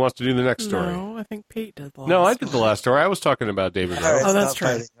 So who wants to do the next story? No, I think Pete did the last No, I did the last story. I was talking about David All right, Rowe. Oh, that's stop true.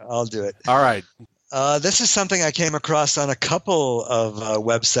 fighting. I'll do it. All right. This is something I came across on a couple of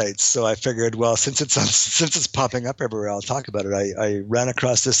websites. So I figured, well, since it's popping up everywhere, I'll talk about it. I ran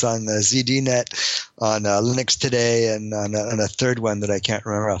across this on ZDNet, on Linux Today, and on a third one that I can't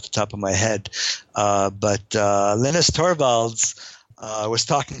remember off the top of my head. But Linus Torvalds was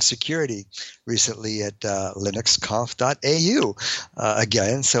talking security recently at linuxconf.au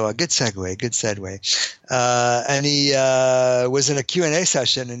again. So a good segue. And he was in a Q&A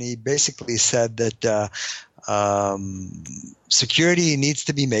session, and he basically said that security needs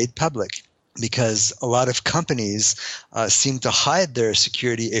to be made public, because a lot of companies seem to hide their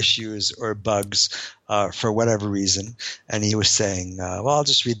security issues or bugs for whatever reason. And he was saying, well, I'll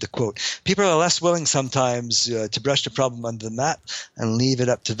just read the quote. People are less willing sometimes to brush the problem under the mat and leave it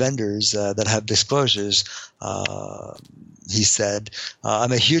up to vendors that have disclosures. He said,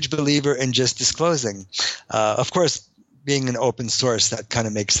 I'm a huge believer in just disclosing. Of course, being an open source, that kind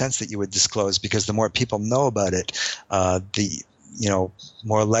of makes sense that you would disclose, because the more people know about it, the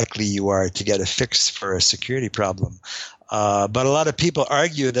more likely you are to get a fix for a security problem. But a lot of people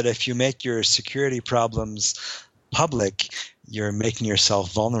argue that if you make your security problems public, you're making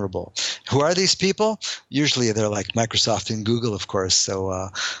yourself vulnerable. Who are these people? Usually they're like Microsoft and Google, of course. So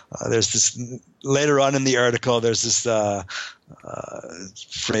there's this, later on in the article, there's this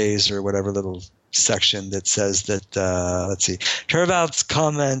phrase or whatever little section that says that, let's see, Torvalds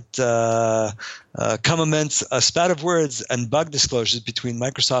comments a spat of words and bug disclosures between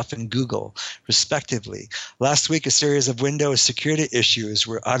Microsoft and Google, respectively. Last week, a series of Windows security issues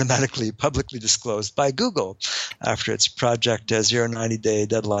were automatically publicly disclosed by Google after its Project 090-day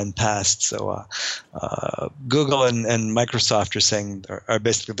deadline passed. So Google and Microsoft are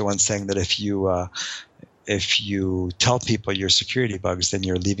basically the ones saying that if you tell people your security bugs, then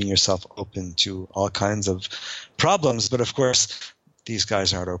you're leaving yourself open to all kinds of problems. But of course, these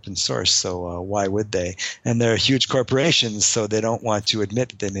guys aren't open source, so why would they? And they're huge corporations, so they don't want to admit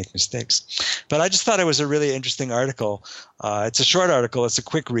that they make mistakes. But I just thought it was a really interesting article. It's a short article. It's a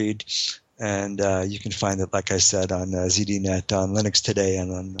quick read. And you can find it, like I said, on ZDNet, on Linux Today,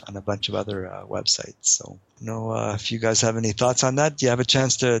 and on a bunch of other websites. So, if you guys have any thoughts on that. Do you have a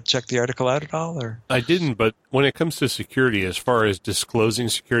chance to check the article out at all? Or I didn't, but when it comes to security, as far as disclosing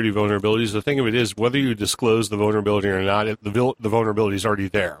security vulnerabilities, the thing of it is, whether you disclose the vulnerability or not, the vulnerability is already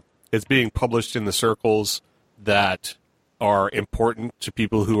there. It's being published in the circles that are important to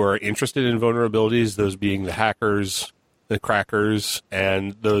people who are interested in vulnerabilities, those being the hackers, the crackers,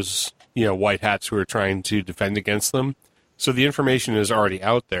 and those white hats who are trying to defend against them. So the information is already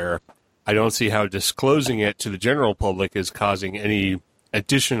out there. I don't see how disclosing it to the general public is causing any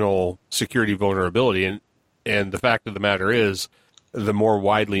additional security vulnerability. And the fact of the matter is, the more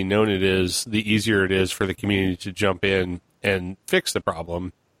widely known it is, the easier it is for the community to jump in and fix the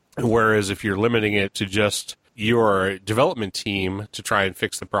problem. Whereas if you're limiting it to just your development team to try and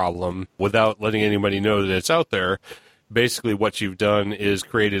fix the problem without letting anybody know that it's out there, basically what you've done is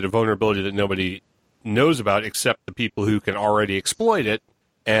created a vulnerability that nobody knows about except the people who can already exploit it,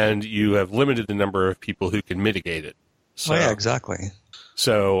 and you have limited the number of people who can mitigate it. So, yeah, exactly.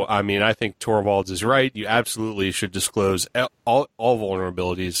 So, I mean, I think Torvalds is right. You absolutely should disclose all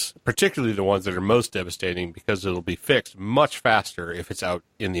vulnerabilities, particularly the ones that are most devastating, because it'll be fixed much faster if it's out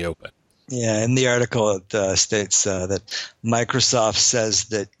in the open. Yeah, in the article it states that Microsoft says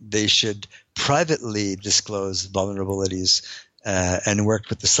that they should privately disclose vulnerabilities and work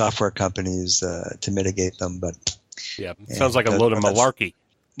with the software companies to mitigate them. But Yeah, sounds like a load of malarkey.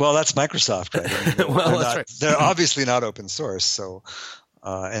 Well, that's Microsoft, right? I mean, Well, that's right. They're obviously not open source, so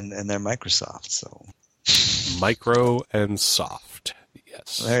and they're Microsoft, so Micro and soft.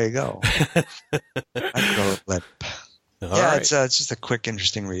 Yes. there you go. Microlip. Right. It's just a quick,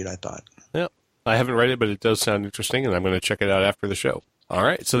 interesting read, I thought. Yeah, I haven't read it, but it does sound interesting, and I'm going to check it out after the show. All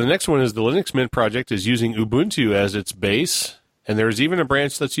right, so the next one is the Linux Mint project is using Ubuntu as its base, and there's even a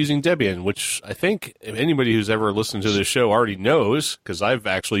branch that's using Debian, which I think anybody who's ever listened to this show already knows, because I've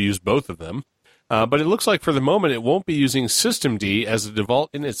actually used both of them. But it looks like for the moment it won't be using systemd as the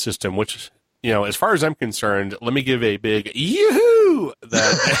default init system, which, as far as I'm concerned, let me give a big yoo-hoo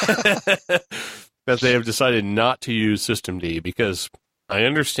that that they have decided not to use systemd, because I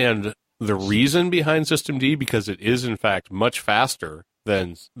understand the reason behind systemd, because it is in fact much faster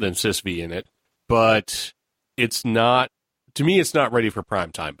than sysv init, but it's not, to me, it's not ready for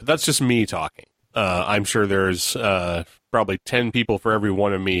prime time. But that's just me talking. I'm sure there's probably 10 people for every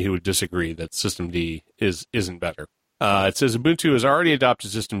one of me who would disagree that systemd isn't better. It says Ubuntu has already adopted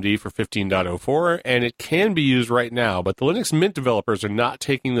systemd for 15.04, and it can be used right now, but the Linux Mint developers are not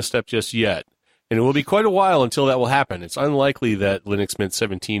taking the step just yet. And it will be quite a while until that will happen. It's unlikely that Linux Mint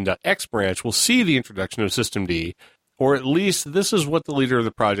 17.x branch will see the introduction of systemd, or at least this is what the leader of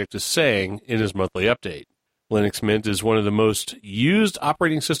the project is saying in his monthly update. Linux Mint is one of the most used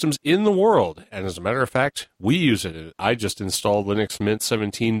operating systems in the world, and as a matter of fact, we use it. I just installed Linux Mint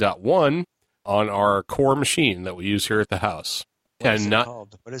 17.1 on our core machine that we use here at the house. What is it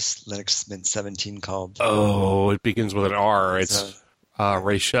called? What is Linux Mint 17 called? Oh, it begins with an R. It's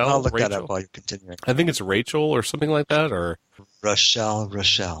Rachel. I'll look that up while you're continuing. I think it's Rachel or something like that, or Rochelle.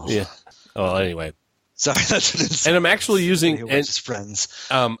 Yeah. Well, anyway. Sorry, that's what it's. And I'm actually using friends.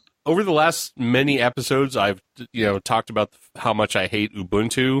 Over the last many episodes, I've talked about how much I hate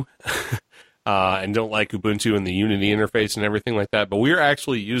Ubuntu and don't like Ubuntu and the Unity interface and everything like that. But we're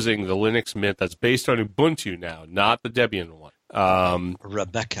actually using the Linux Mint that's based on Ubuntu now, not the Debian one.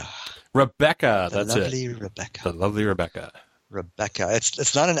 Rebecca, that's it. The lovely Rebecca. Rebecca.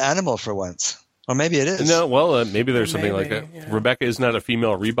 It's not an animal for once. Or maybe it is. No, well, maybe there's something like that. Yeah. Rebecca is not a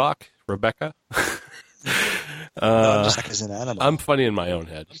female Reebok. Rebecca. Just like as an animal. I'm funny in my own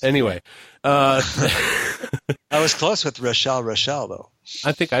head. Anyway. I was close with Rochelle, though.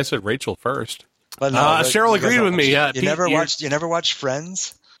 I think I said Rachel first. But no, Cheryl agreed with me. Yeah, you never watched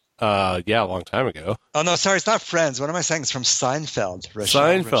Friends? Yeah, a long time ago. Oh, no, sorry, it's not Friends. What am I saying? It's from Seinfeld.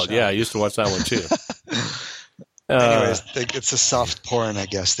 Seinfeld, yeah, I used to watch that one too. Anyways, it's a soft porn, I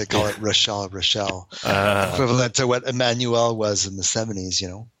guess. They call it Rochelle. Equivalent to what Emmanuel was in the 70s,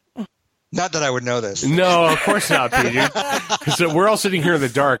 Not that I would know this. No, of course not, Peter. Because we're all sitting here in the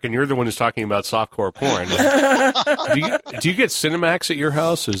dark, and you're the one who's talking about softcore porn. Do you get Cinemax at your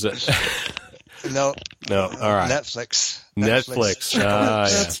house? Is it? No. All right. Netflix.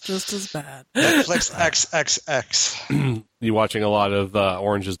 That's just as bad. Netflix XXX. You watching a lot of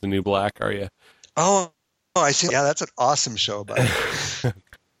Orange is the New Black, are you? Oh, I see. Yeah, that's an awesome show, by the way.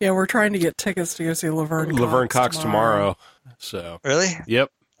 Yeah, we're trying to get tickets to go see Laverne Cox tomorrow. So. Really? Yep.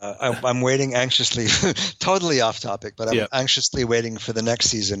 I'm waiting anxiously, totally off topic, but I'm anxiously waiting for the next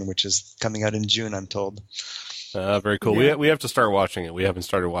season, which is coming out in June, I'm told. Very cool. Yeah. We have to start watching it. We haven't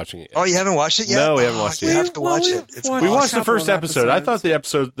started watching it yet. Oh, you haven't watched it yet? No, we haven't watched it yet. You have to watch it. We watched the first episode. I thought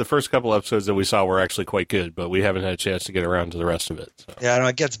the first couple episodes that we saw were actually quite good, but we haven't had a chance to get around to the rest of it. So. Yeah, no,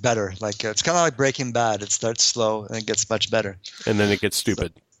 it gets better. Like it's kind of like Breaking Bad. It starts slow and it gets much better. And then it gets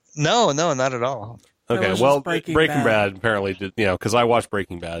stupid. No, not at all. Okay, well, Breaking Bad apparently did, because I watched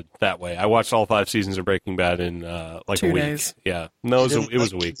Breaking Bad that way. I watched all 5 seasons of Breaking Bad in like 2 a week. days. Yeah, no, it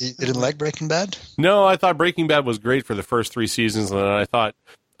was a week. You didn't like Breaking Bad? No, I thought Breaking Bad was great for the first 3 seasons, and then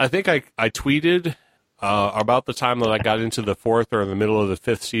I think I tweeted about the time that I got into the 4th or in the middle of the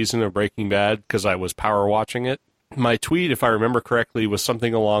 5th season of Breaking Bad because I was power watching it. My tweet, if I remember correctly, was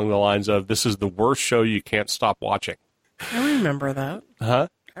something along the lines of, "This is the worst show you can't stop watching." I remember that. Huh?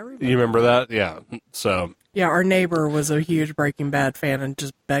 You remember that? Yeah. So. Yeah, our neighbor was a huge Breaking Bad fan and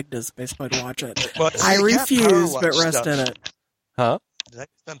just begged us basically to watch it. Well, I refused, but rest in it. Huh? Did I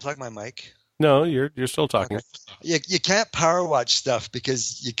just unplug my mic? No, you're still talking. Okay. You can't power watch stuff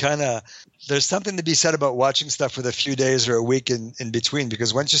because you there's something to be said about watching stuff with a few days or a week in between,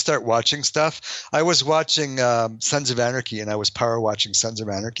 because once you start watching stuff, I was watching Sons of Anarchy and I was power watching Sons of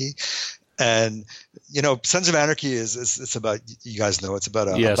Anarchy. And Sons of Anarchy it's about, you guys know, it's about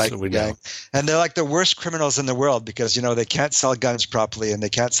a biking gang, and they're like the worst criminals in the world because they can't sell guns properly and they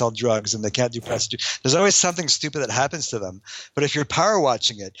can't sell drugs and they can't do prostitution. There's always something stupid that happens to them. But if you're power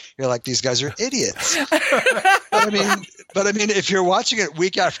watching it, you're like, these guys are idiots. But I mean, if you're watching it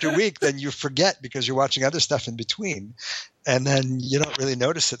week after week, then you forget because you're watching other stuff in between, and then you don't really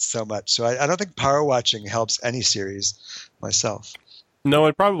notice it so much. So I don't think power watching helps any series myself. No,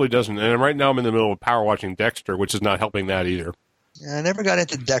 it probably doesn't. And right now I'm in the middle of power watching Dexter, which is not helping that either. Yeah, I never got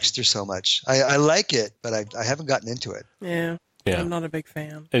into Dexter so much. I like it, but I haven't gotten into it. Yeah. I'm not a big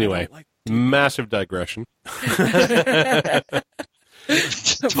fan. Anyway, massive digression.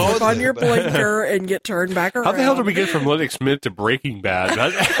 Put on your blinker and get turned back around. How the hell did we get from Linux Mint to Breaking Bad?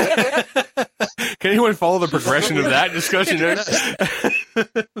 Can anyone follow the progression of that discussion?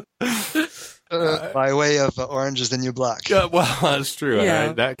 By way of Orange is the New Black. Well, that's true.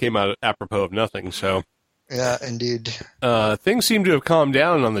 Yeah. That came out apropos of nothing. So, yeah, indeed. Things seem to have calmed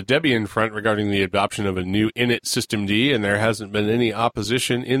down on the Debian front regarding the adoption of a new init systemd, and there hasn't been any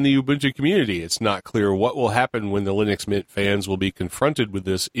opposition in the Ubuntu community. It's not clear what will happen when the Linux Mint fans will be confronted with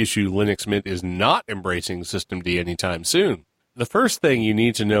this issue. Linux Mint is not embracing systemd anytime soon. The first thing you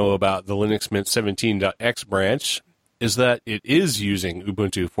need to know about the Linux Mint 17.x branch is that it is using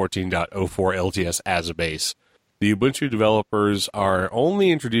Ubuntu 14.04 LTS as a base. The Ubuntu developers are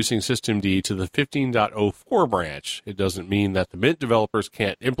only introducing systemd to the 15.04 branch. It doesn't mean that the Mint developers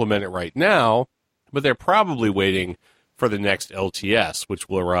can't implement it right now, but they're probably waiting for the next LTS, which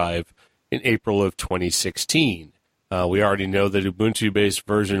will arrive in April of 2016. We already know that Ubuntu-based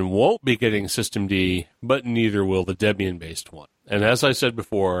version won't be getting systemd, but neither will the Debian-based one. And as I said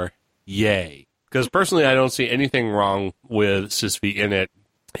before, yay. Because personally, I don't see anything wrong with sysv init.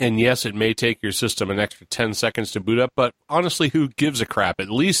 And yes, it may take your system an extra 10 seconds to boot up, but honestly, who gives a crap?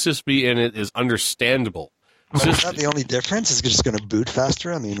 At least sysv init is understandandable. Is that the only difference? Is it just going to boot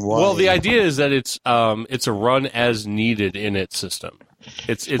faster? I mean, why? Well, the idea is that it's a run as needed init system.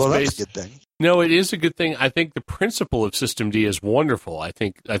 It's well, that's a good thing. No, it is a good thing. I think the principle of systemd is wonderful. I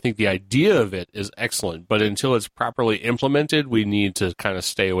think the idea of it is excellent, but until it's properly implemented, we need to kind of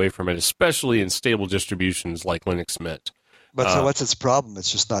stay away from it, especially in stable distributions like Linux Mint. But so what's its problem?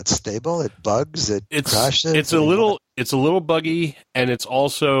 It's just not stable. It bugs. It crashes. It's a little buggy, and it's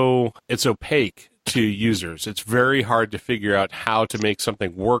opaque to users. It's very hard to figure out how to make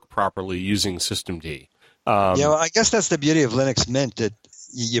something work properly using systemd. I guess that's the beauty of Linux Mint.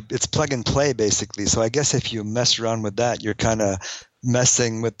 It's plug and play basically. So I guess if you mess around with that, you're kind of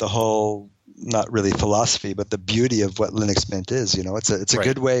messing with the whole, not really philosophy, but the beauty of what Linux Mint is. It's a right.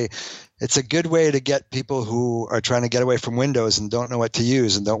 good way. It's a good way to get people who are trying to get away from Windows and don't know what to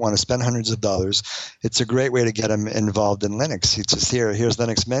use and don't want to spend hundreds of dollars. It's a great way to get them involved in Linux. It's just here's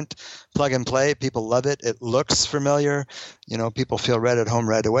Linux Mint, plug and play. People love it. It looks familiar. People feel right at home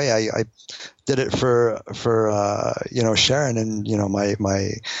right away. I did it for Sharon and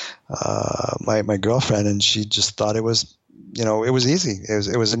my girlfriend, and she just thought it was it was easy.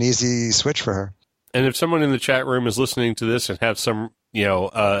 It was an easy switch for her. And if someone in the chat room is listening to this and have some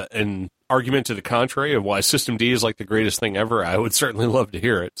an argument to the contrary of why systemd is like the greatest thing ever, I would certainly love to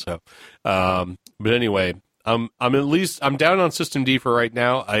hear it. So, but anyway, I'm down on systemd for right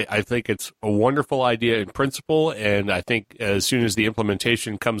now. I think it's a wonderful idea in principle, and I think as soon as the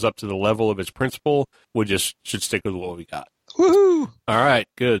implementation comes up to the level of its principle, we just should stick with what we got. Woohoo! All right,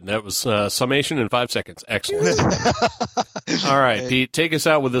 good. That was summation in 5 seconds. Excellent. All right, Pete, take us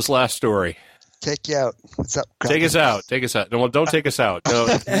out with this last story. Take you out. What's up? Take us out. No, well, don't take us out.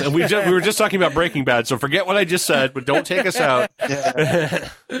 No, we were just talking about Breaking Bad, so forget what I just said, but don't take us out. Yeah.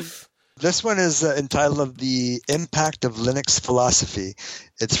 This one is entitled The Impact of Linux Philosophy.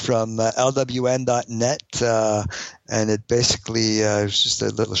 It's from lwn.net, and it basically is just a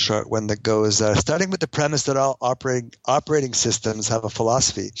little short one that goes, starting with the premise that all operating systems have a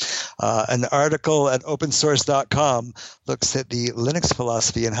philosophy. An article at opensource.com looks at the Linux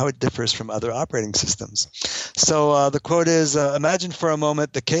philosophy and how it differs from other operating systems. So the quote is, imagine for a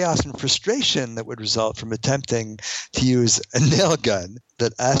moment the chaos and frustration that would result from attempting to use a nail gun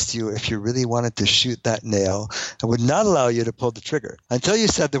that asked you if you really wanted to shoot that nail and would not allow you to pull the trigger until you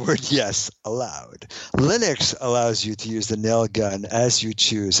said the word yes aloud. Linux allows you to use the nail gun as you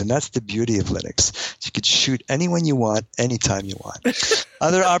choose, and that's the beauty of Linux. You can shoot anyone you want, anytime you want.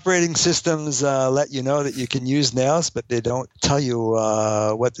 Other operating systems let you know that you can use nails, but they don't tell you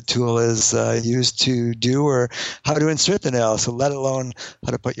what the tool is used to do or how to insert the nail, so let alone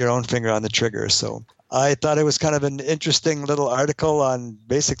how to put your own finger on the trigger. So I thought it was kind of an interesting little article on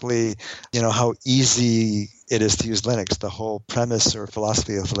basically, how easy it is to use Linux. The whole premise or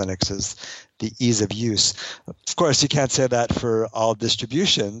philosophy of Linux is the ease of use. Of course, you can't say that for all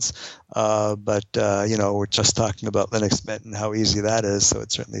distributions, but we're just talking about Linux Mint and how easy that is, so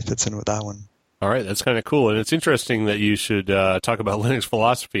it certainly fits in with that one. All right, that's kind of cool, and it's interesting that you should talk about Linux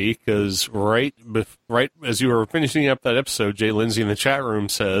philosophy, because right as you were finishing up that episode, Jay Lindsay in the chat room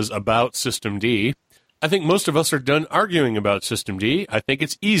says about Systemd, I think most of us are done arguing about Systemd. I think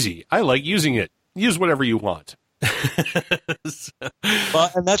it's easy. I like using it. Use whatever you want. Well,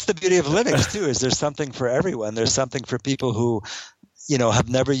 and that's the beauty of Linux too, is there's something for everyone. There's something for people who have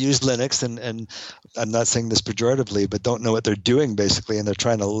never used Linux, and I'm not saying this pejoratively, but don't know what they're doing basically, and they're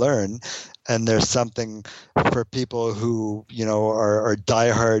trying to learn. And there's something for people who, are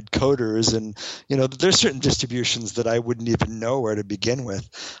diehard coders, and, there's certain distributions that I wouldn't even know where to begin with.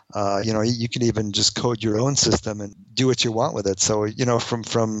 You can even just code your own system and do what you want with it. So,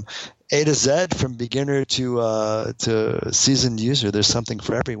 from A to Z, from beginner to seasoned user, there's something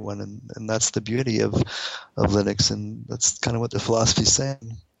for everyone, and that's the beauty of Linux, and that's kind of what the philosophy is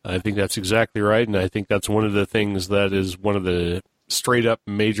saying. I think that's exactly right, and I think that's one of the things that is one of the straight-up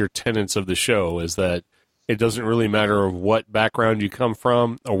major tenets of the show, is that it doesn't really matter of what background you come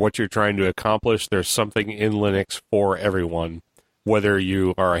from or what you're trying to accomplish. There's something in Linux for everyone, whether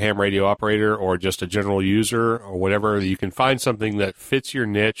you are a ham radio operator or just a general user or whatever. You can find something that fits your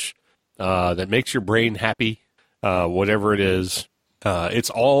niche, that makes your brain happy, whatever it is. It's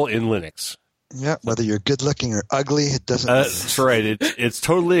all in Linux. Yeah, whether you're good looking or ugly, it doesn't matter. That's right. It's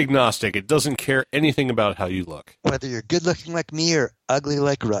totally agnostic. It doesn't care anything about how you look. Whether you're good looking like me or ugly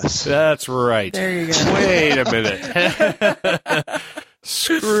like Russ. That's right. There you go. Wait a minute.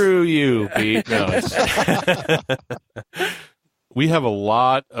 Screw you, Pete. No, we have a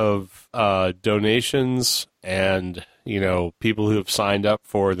lot of donations and, people who have signed up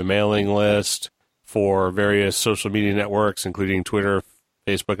for the mailing list for various social media networks, including Twitter,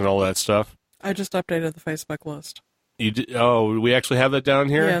 Facebook, and all that stuff. I just updated the Facebook list. You did, we actually have that down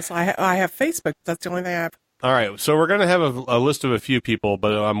here? Yes, I have Facebook. That's the only thing I have. All right, so we're going to have a list of a few people,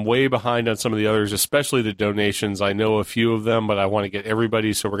 but I'm way behind on some of the others, especially the donations. I know a few of them, but I want to get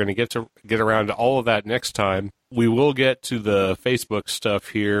everybody, so we're going to get around to all of that next time. We will get to the Facebook stuff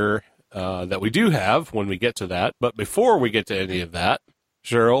here that we do have when we get to that, but before we get to any of that,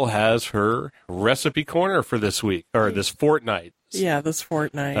 Cheryl has her recipe corner for this week, or this fortnight. Yeah, this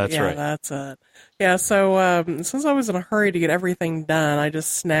fortnight. That's right. That's it. Yeah, so since I was in a hurry to get everything done, I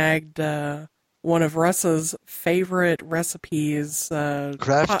just snagged one of Russ's favorite recipes.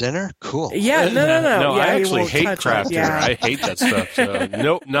 Kraft dinner? Cool. Yeah, no. No, Yeah, I actually we'll hate touch Kraft on it. dinner. Yeah. I hate that stuff. So,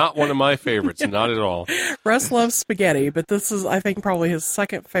 nope, not one of my favorites. Not at all. Russ loves spaghetti, but this is, I think, probably his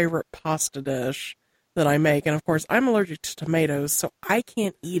second favorite pasta dish that I make. And, of course, I'm allergic to tomatoes, so I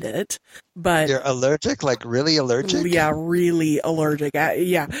can't eat it. But You're allergic? Like really allergic? yeah, really allergic.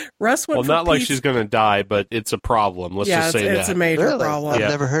 Yeah. Russ went Well, for not like pizza. she's going to die, but it's a problem. Let's just say it's that. a major Really? problem. I've Yeah.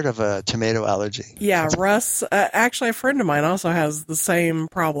 never heard of a tomato allergy. Yeah, Russ. Actually, a friend of mine also has the same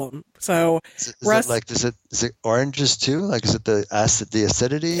problem. So Is Russ, it like, is it oranges too? Like, is it the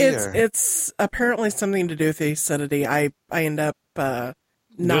acidity? it's apparently something to do with the acidity. I end up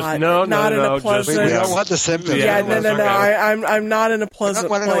not no, in a just- pleasant. We don't want the symptoms. Yeah, Yeah, no. okay. I'm not in a pleasant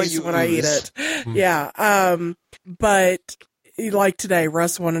wanna know what place you when I eat ooze. it. Yeah. But like today,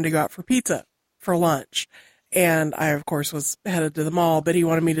 Russ wanted to go out for pizza for lunch. And I, of course, was headed to the mall, but he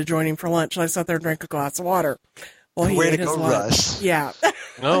wanted me to join him for lunch. And I sat there and drank a glass of water. Well, he Way ate to his go, lunch. Russ. Yeah.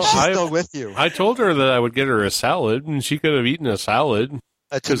 No, She's I, still with you. I told her that I would get her a salad, and she could have eaten a salad.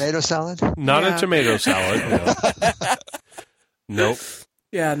 A tomato salad? Not Yeah. a tomato salad. No. Nope.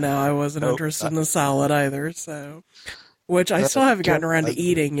 Yeah, no, I wasn't Nope. interested in the salad either. So, which I Yeah, still haven't gotten around to I-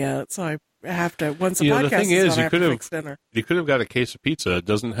 eating yet. So I have to, once the You know, podcast the thing is is, done, you I have to could've- fix dinner. You could have got a case of pizza. It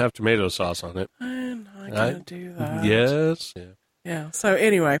doesn't have tomato sauce on it. I'm not going to do that. Yes. Yeah. Yeah. So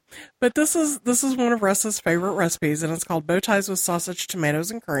anyway, but this is one of Russ's favorite recipes, and it's called bow ties with sausage, tomatoes,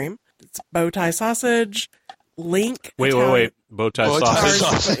 and cream. It's bow tie sausage. Link. Wait. Bow tie Bow tie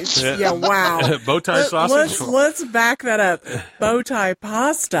sausage. sausage. Yeah. Wow. Bow tie sausage. Let's back that up. Bow tie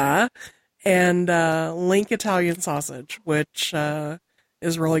pasta and Link Italian sausage, which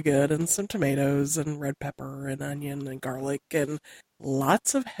is really good, and some tomatoes and red pepper and onion and garlic and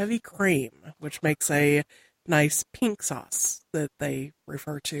lots of heavy cream, which makes a nice pink sauce that they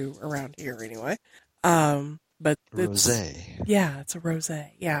refer to around here anyway. But it's, Rosé. yeah, it's a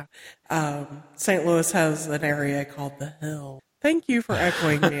rosé. Yeah. St. Louis has an area called the Hill. Thank you for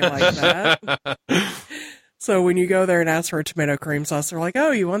echoing me like that. So when you go there and ask for a tomato cream sauce, they're like, "Oh,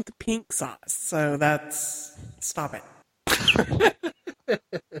 you want the pink sauce?" So stop it.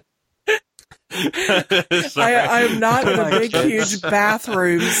 I'm not in a big, huge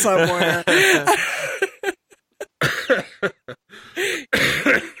bathroom somewhere.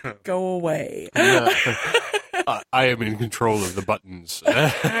 Go away. I am in control of the buttons.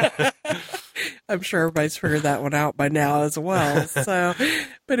 I'm sure everybody's figured that one out by now as well. So,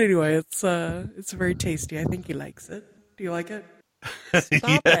 but anyway, it's very tasty. I think he likes it. Do you like it?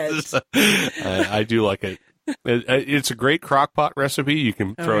 Stop Yes. it. I do like it. It's a great crock pot recipe. You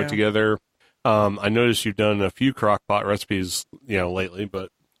can throw it together. I noticed you've done a few crock pot recipes, lately, but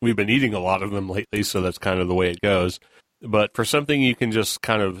we've been eating a lot of them lately, so that's kind of the way it goes. But for something you can just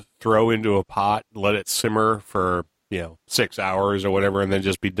kind of throw into a pot, let it simmer for, 6 hours or whatever, and then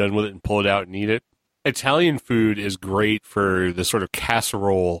just be done with it and pull it out and eat it. Italian food is great for the sort of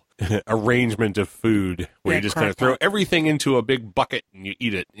casserole arrangement of food where you just kind of throw everything into a big bucket and you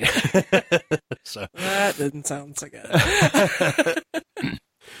eat it. So that didn't sound so good.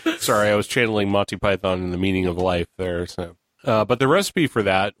 Sorry, I was channeling Monty Python and the meaning of life there. So, but the recipe for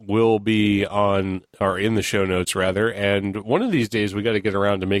that will be in the show notes rather. And one of these days we got to get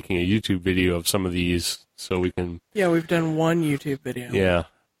around to making a YouTube video of some of these so we can. Yeah, we've done one YouTube video. Yeah,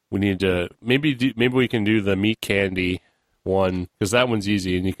 we need to maybe we can do the meat candy one because that one's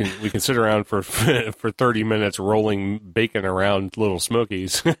easy and we can sit around for 30 minutes rolling bacon around little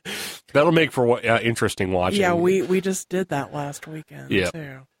smokies. That'll make for interesting watching. Yeah, we just did that last weekend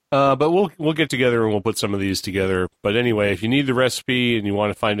too. But we'll get together and we'll put some of these together. But anyway, if you need the recipe and you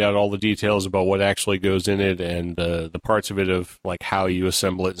want to find out all the details about what actually goes in it and the parts of it of like how you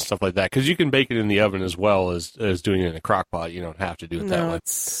assemble it and stuff like that, because you can bake it in the oven as well as doing it in a crock pot. You don't have to do it that way.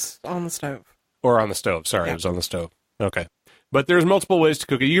 It's on the stove. Or on the stove. Sorry, It was on the stove. Okay. But there's multiple ways to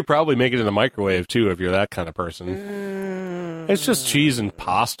cook it. You could probably make it in the microwave, too, if you're that kind of person. It's just cheese and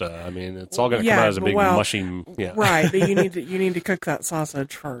pasta. I mean, it's all going to come out as a big mushy... Yeah. Right, but you need to cook that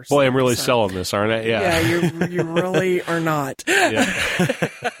sausage first. Boy, I'm really selling this, aren't I? Yeah, you really are not.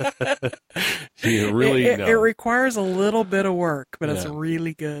 Yeah. You really it requires a little bit of work, but it's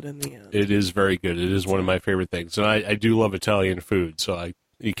really good in the end. It is very good. It is one of my favorite things. And I do love Italian food, so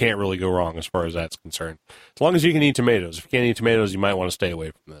you can't really go wrong as far as that's concerned. As long as you can eat tomatoes. If you can't eat tomatoes, you might want to stay away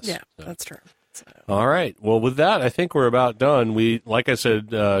from this. Yeah, that's true. So. All right. Well, with that, I think we're about done. Like I said,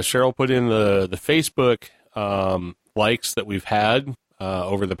 Cheryl put in the Facebook likes that we've had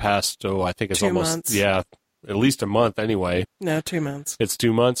over the past, I think it's 2 almost, months. Yeah, at least a month anyway. No, 2 months. It's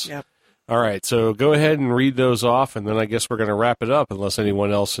 2 months? Yep. All right. So go ahead and read those off, and then I guess we're going to wrap it up unless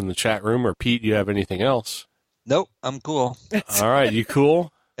anyone else in the chat room or Pete, you have anything else? Nope, I'm cool. All right. You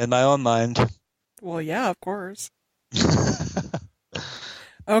cool? In my own mind. Well, yeah, of course.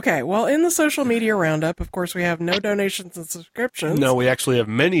 Okay, well, in the social media roundup, of course, we have no donations and subscriptions. No, we actually have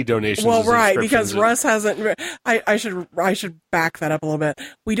many donations. Well, and right, subscriptions. because Russ hasn't. I should back that up a little bit.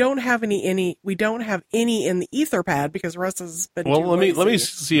 We don't have any. We don't have any in the Etherpad because Russ has been. Well, too let me lazy.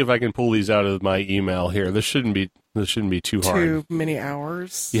 see if I can pull these out of my email here. This shouldn't be too hard. Too many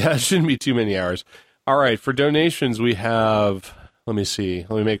hours. Yeah, it shouldn't be too many hours. All right, for donations, we have. Let me see.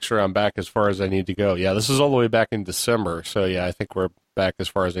 Let me make sure I'm back as far as I need to go. Yeah, this is all the way back in December. So, yeah, I think we're back as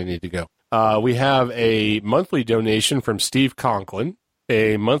far as I need to go. We have a monthly donation from Steve Conklin,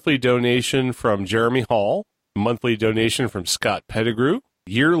 a monthly donation from Jeremy Hall, a monthly donation from Scott Pettigrew,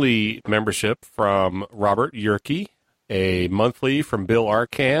 yearly membership from Robert Yerke, a monthly from Bill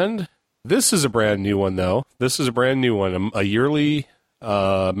Arcand. This is a brand new one, though. A yearly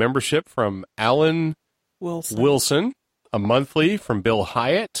membership from Alan Wilson. A monthly from Bill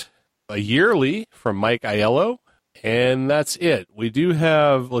Hyatt, a yearly from Mike Aiello, and that's it. We do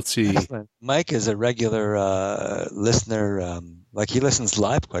have, let's see. Excellent. Mike is a regular listener. He listens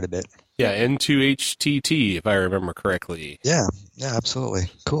live quite a bit. Yeah, N2HTT, if I remember correctly. Yeah,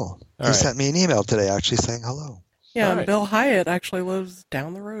 absolutely. Cool. All He right. sent me an email today actually saying hello. Yeah, All and right. Bill Hyatt actually lives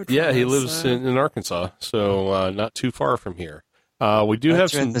down the road. From Yeah, he us, lives so. in Arkansas, so not too far from here. We do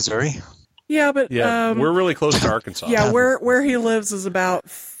have You're in some. Missouri. Yeah, but Yeah, we're really close to Arkansas. yeah, where he lives is about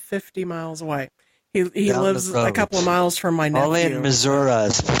 50 miles away. He Down lives the road. a couple of miles from my nephew. Only in Missouri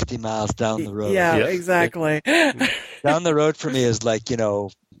is 50 miles down the road. Yeah, Yeah. exactly. Down the road for me is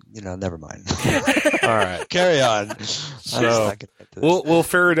never mind. All right. Carry on. So we'll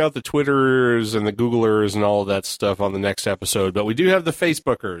ferret out the Twitters and the Googlers and all of that stuff on the next episode, but we do have the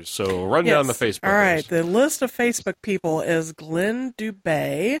Facebookers, so run down the Facebookers. All right. The list of Facebook people is Glenn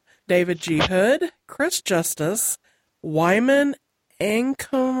Dubé, David G. Hood, Chris Justice, Wyman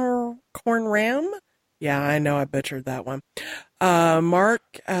Ancornram. Yeah, I know I butchered that one. Mark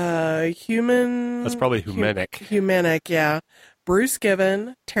Human. That's probably Humanic. Humanic, yeah. Bruce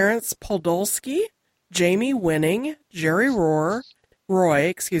Given, Terrence Podolsky, Jamie Winning, Jerry Roy,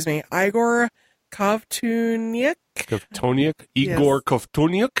 Igor Kovtuniak. Igor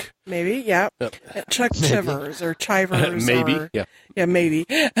Kovtuniak? Maybe, yeah. Yep. Chuck Chivers or Chivers. Maybe, or, yeah. Yeah, maybe.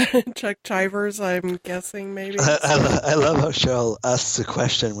 Chuck Chivers, I'm guessing, maybe. I love how Cheryl asks a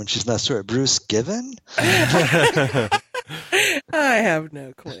question when she's not sure. Bruce Given? I have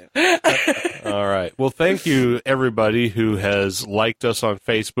no clue. All right. Well, thank you, everybody who has liked us on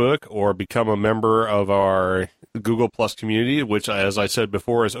Facebook or become a member of our Google Plus community, which, as I said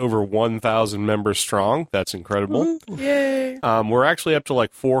before, is over 1,000 members strong. That's incredible. Yay. We're actually up to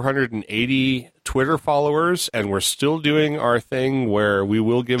like 480 Twitter followers, and we're still doing our thing where we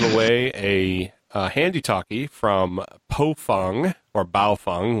will give away a handy talkie from Pofung or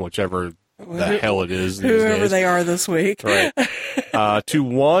Baofeng, whichever the hell it is these Whoever days. they are this week. Right. To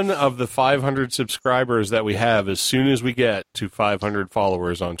one of the 500 subscribers that we have as soon as we get to 500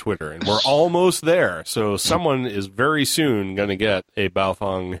 followers on Twitter. And we're almost there. So someone is very soon going to get a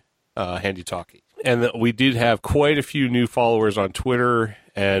Baofeng handy talkie. And we did have quite a few new followers on Twitter,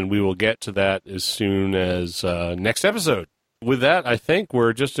 and we will get to that as soon as next episode. With that, I think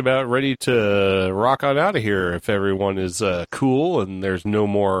we're just about ready to rock on out of here if everyone is cool and there's no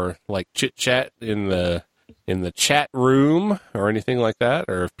more like chit-chat in the chat room or anything like that,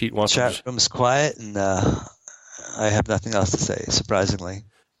 or if Pete wants Chat room's quiet, and I have nothing else to say, surprisingly.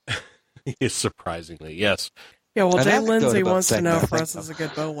 Yes, surprisingly, yes. Yeah, well, An Jay anecdote Lindsay about wants to know Segna, if Russ is a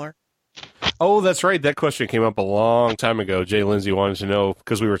good bowler. Oh, that's right. That question came up a long time ago. Jay Lindsay wanted to know,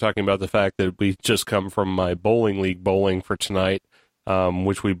 because we were talking about the fact that we just come from my bowling league bowling for tonight,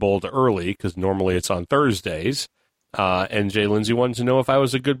 which we bowled early, because normally it's on Thursdays. And Jay Lindsay wanted to know if I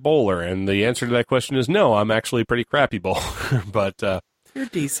was a good bowler. And the answer to that question is no, I'm actually a pretty crappy bowler. But You're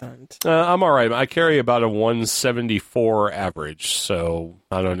decent. I'm all right. I carry about a 174 average, so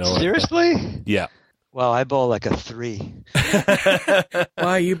I don't know. Seriously? Yeah. Well, I bowl like a 3.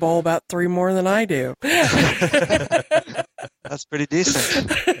 Well, you bowl about 3 more than I do. That's pretty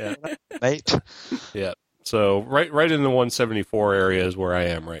decent. Yeah. Mate. Yeah. So right in the 174 area is where I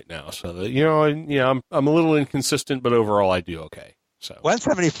am right now. So I'm a little inconsistent, but overall I do okay. So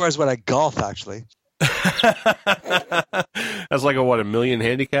 174 is what I golf, actually. that's like a million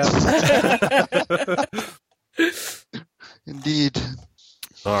handicap. Indeed.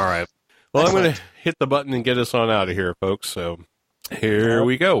 All right. Well, I'm going to hit the button and get us on out of here, folks. So here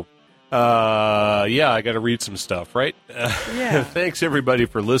we go. I got to read some stuff, right? Yeah. Thanks everybody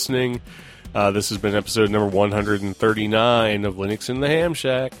for listening. This has been episode number 139 of Linux in the Ham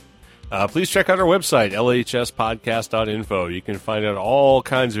Shack. Please check out our website, lhspodcast.info. You can find out all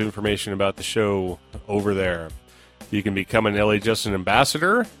kinds of information about the show over there. You can become an LHS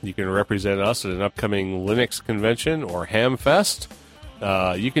ambassador. You can represent us at an upcoming Linux convention or Hamfest.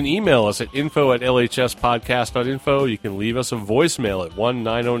 You can email us at info@lhspodcast.info. You can leave us a voicemail at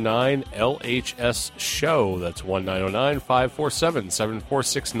 1-909-LHS-SHOW. That's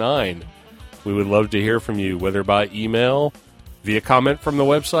 1-909-547-7469. We would love to hear from you, whether by email, via comment from the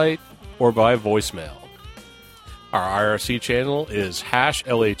website, or by voicemail. Our IRC channel is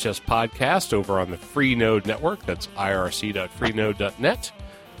 #LHS Podcast over on the Freenode network. That's irc.freenode.net.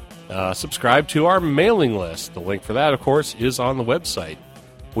 Subscribe to our mailing list. The link for that, of course, is on the website.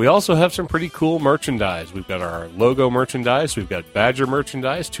 We also have some pretty cool merchandise. We've got our logo merchandise. We've got Badger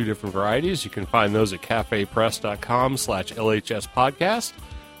merchandise, 2 different varieties. You can find those at cafepress.com/LHS Podcast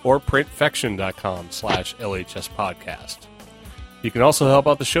or printfection.com/LHS Podcast. You can also help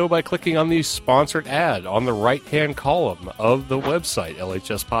out the show by clicking on the sponsored ad on the right-hand column of the website,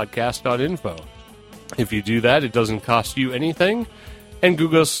 lhspodcast.info. If you do that, it doesn't cost you anything, and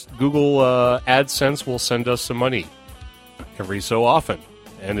Google AdSense will send us some money every so often,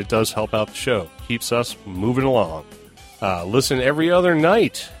 and it does help out the show. Keeps us moving along. Listen every other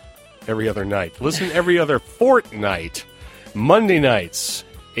night. Listen every other fortnight. Monday nights,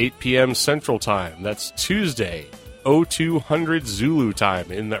 8 p.m. Central Time. That's Tuesday, 0200 Zulu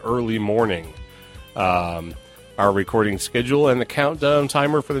time in the early morning. Our recording schedule and the countdown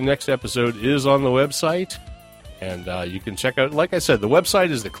timer for the next episode is on the website. And you can check out, like I said, the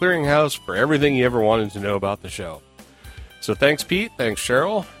website is the clearinghouse for everything you ever wanted to know about the show. So thanks, Pete. Thanks,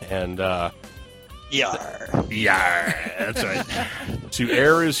 Cheryl. And Yar. that's right. To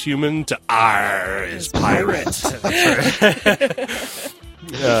err is human, to R is pirate. That's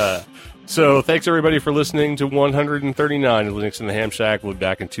right. So thanks, everybody, for listening to 139 of Linux in the Ham Shack. We'll be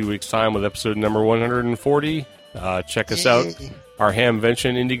back in 2 weeks' time with episode number 140. Check us out. Our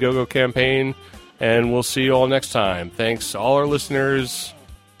Hamvention Indiegogo campaign And we'll see you all next time. Thanks to all our listeners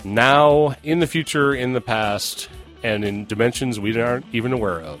now, in the future, in the past, and in dimensions we aren't even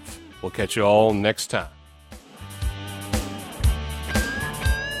aware of. We'll catch you all next time.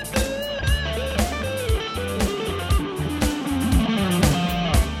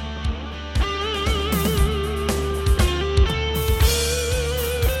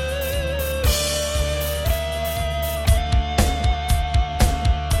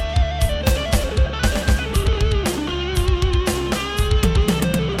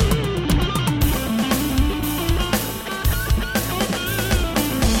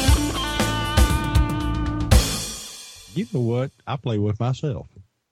 You know what? I play with myself.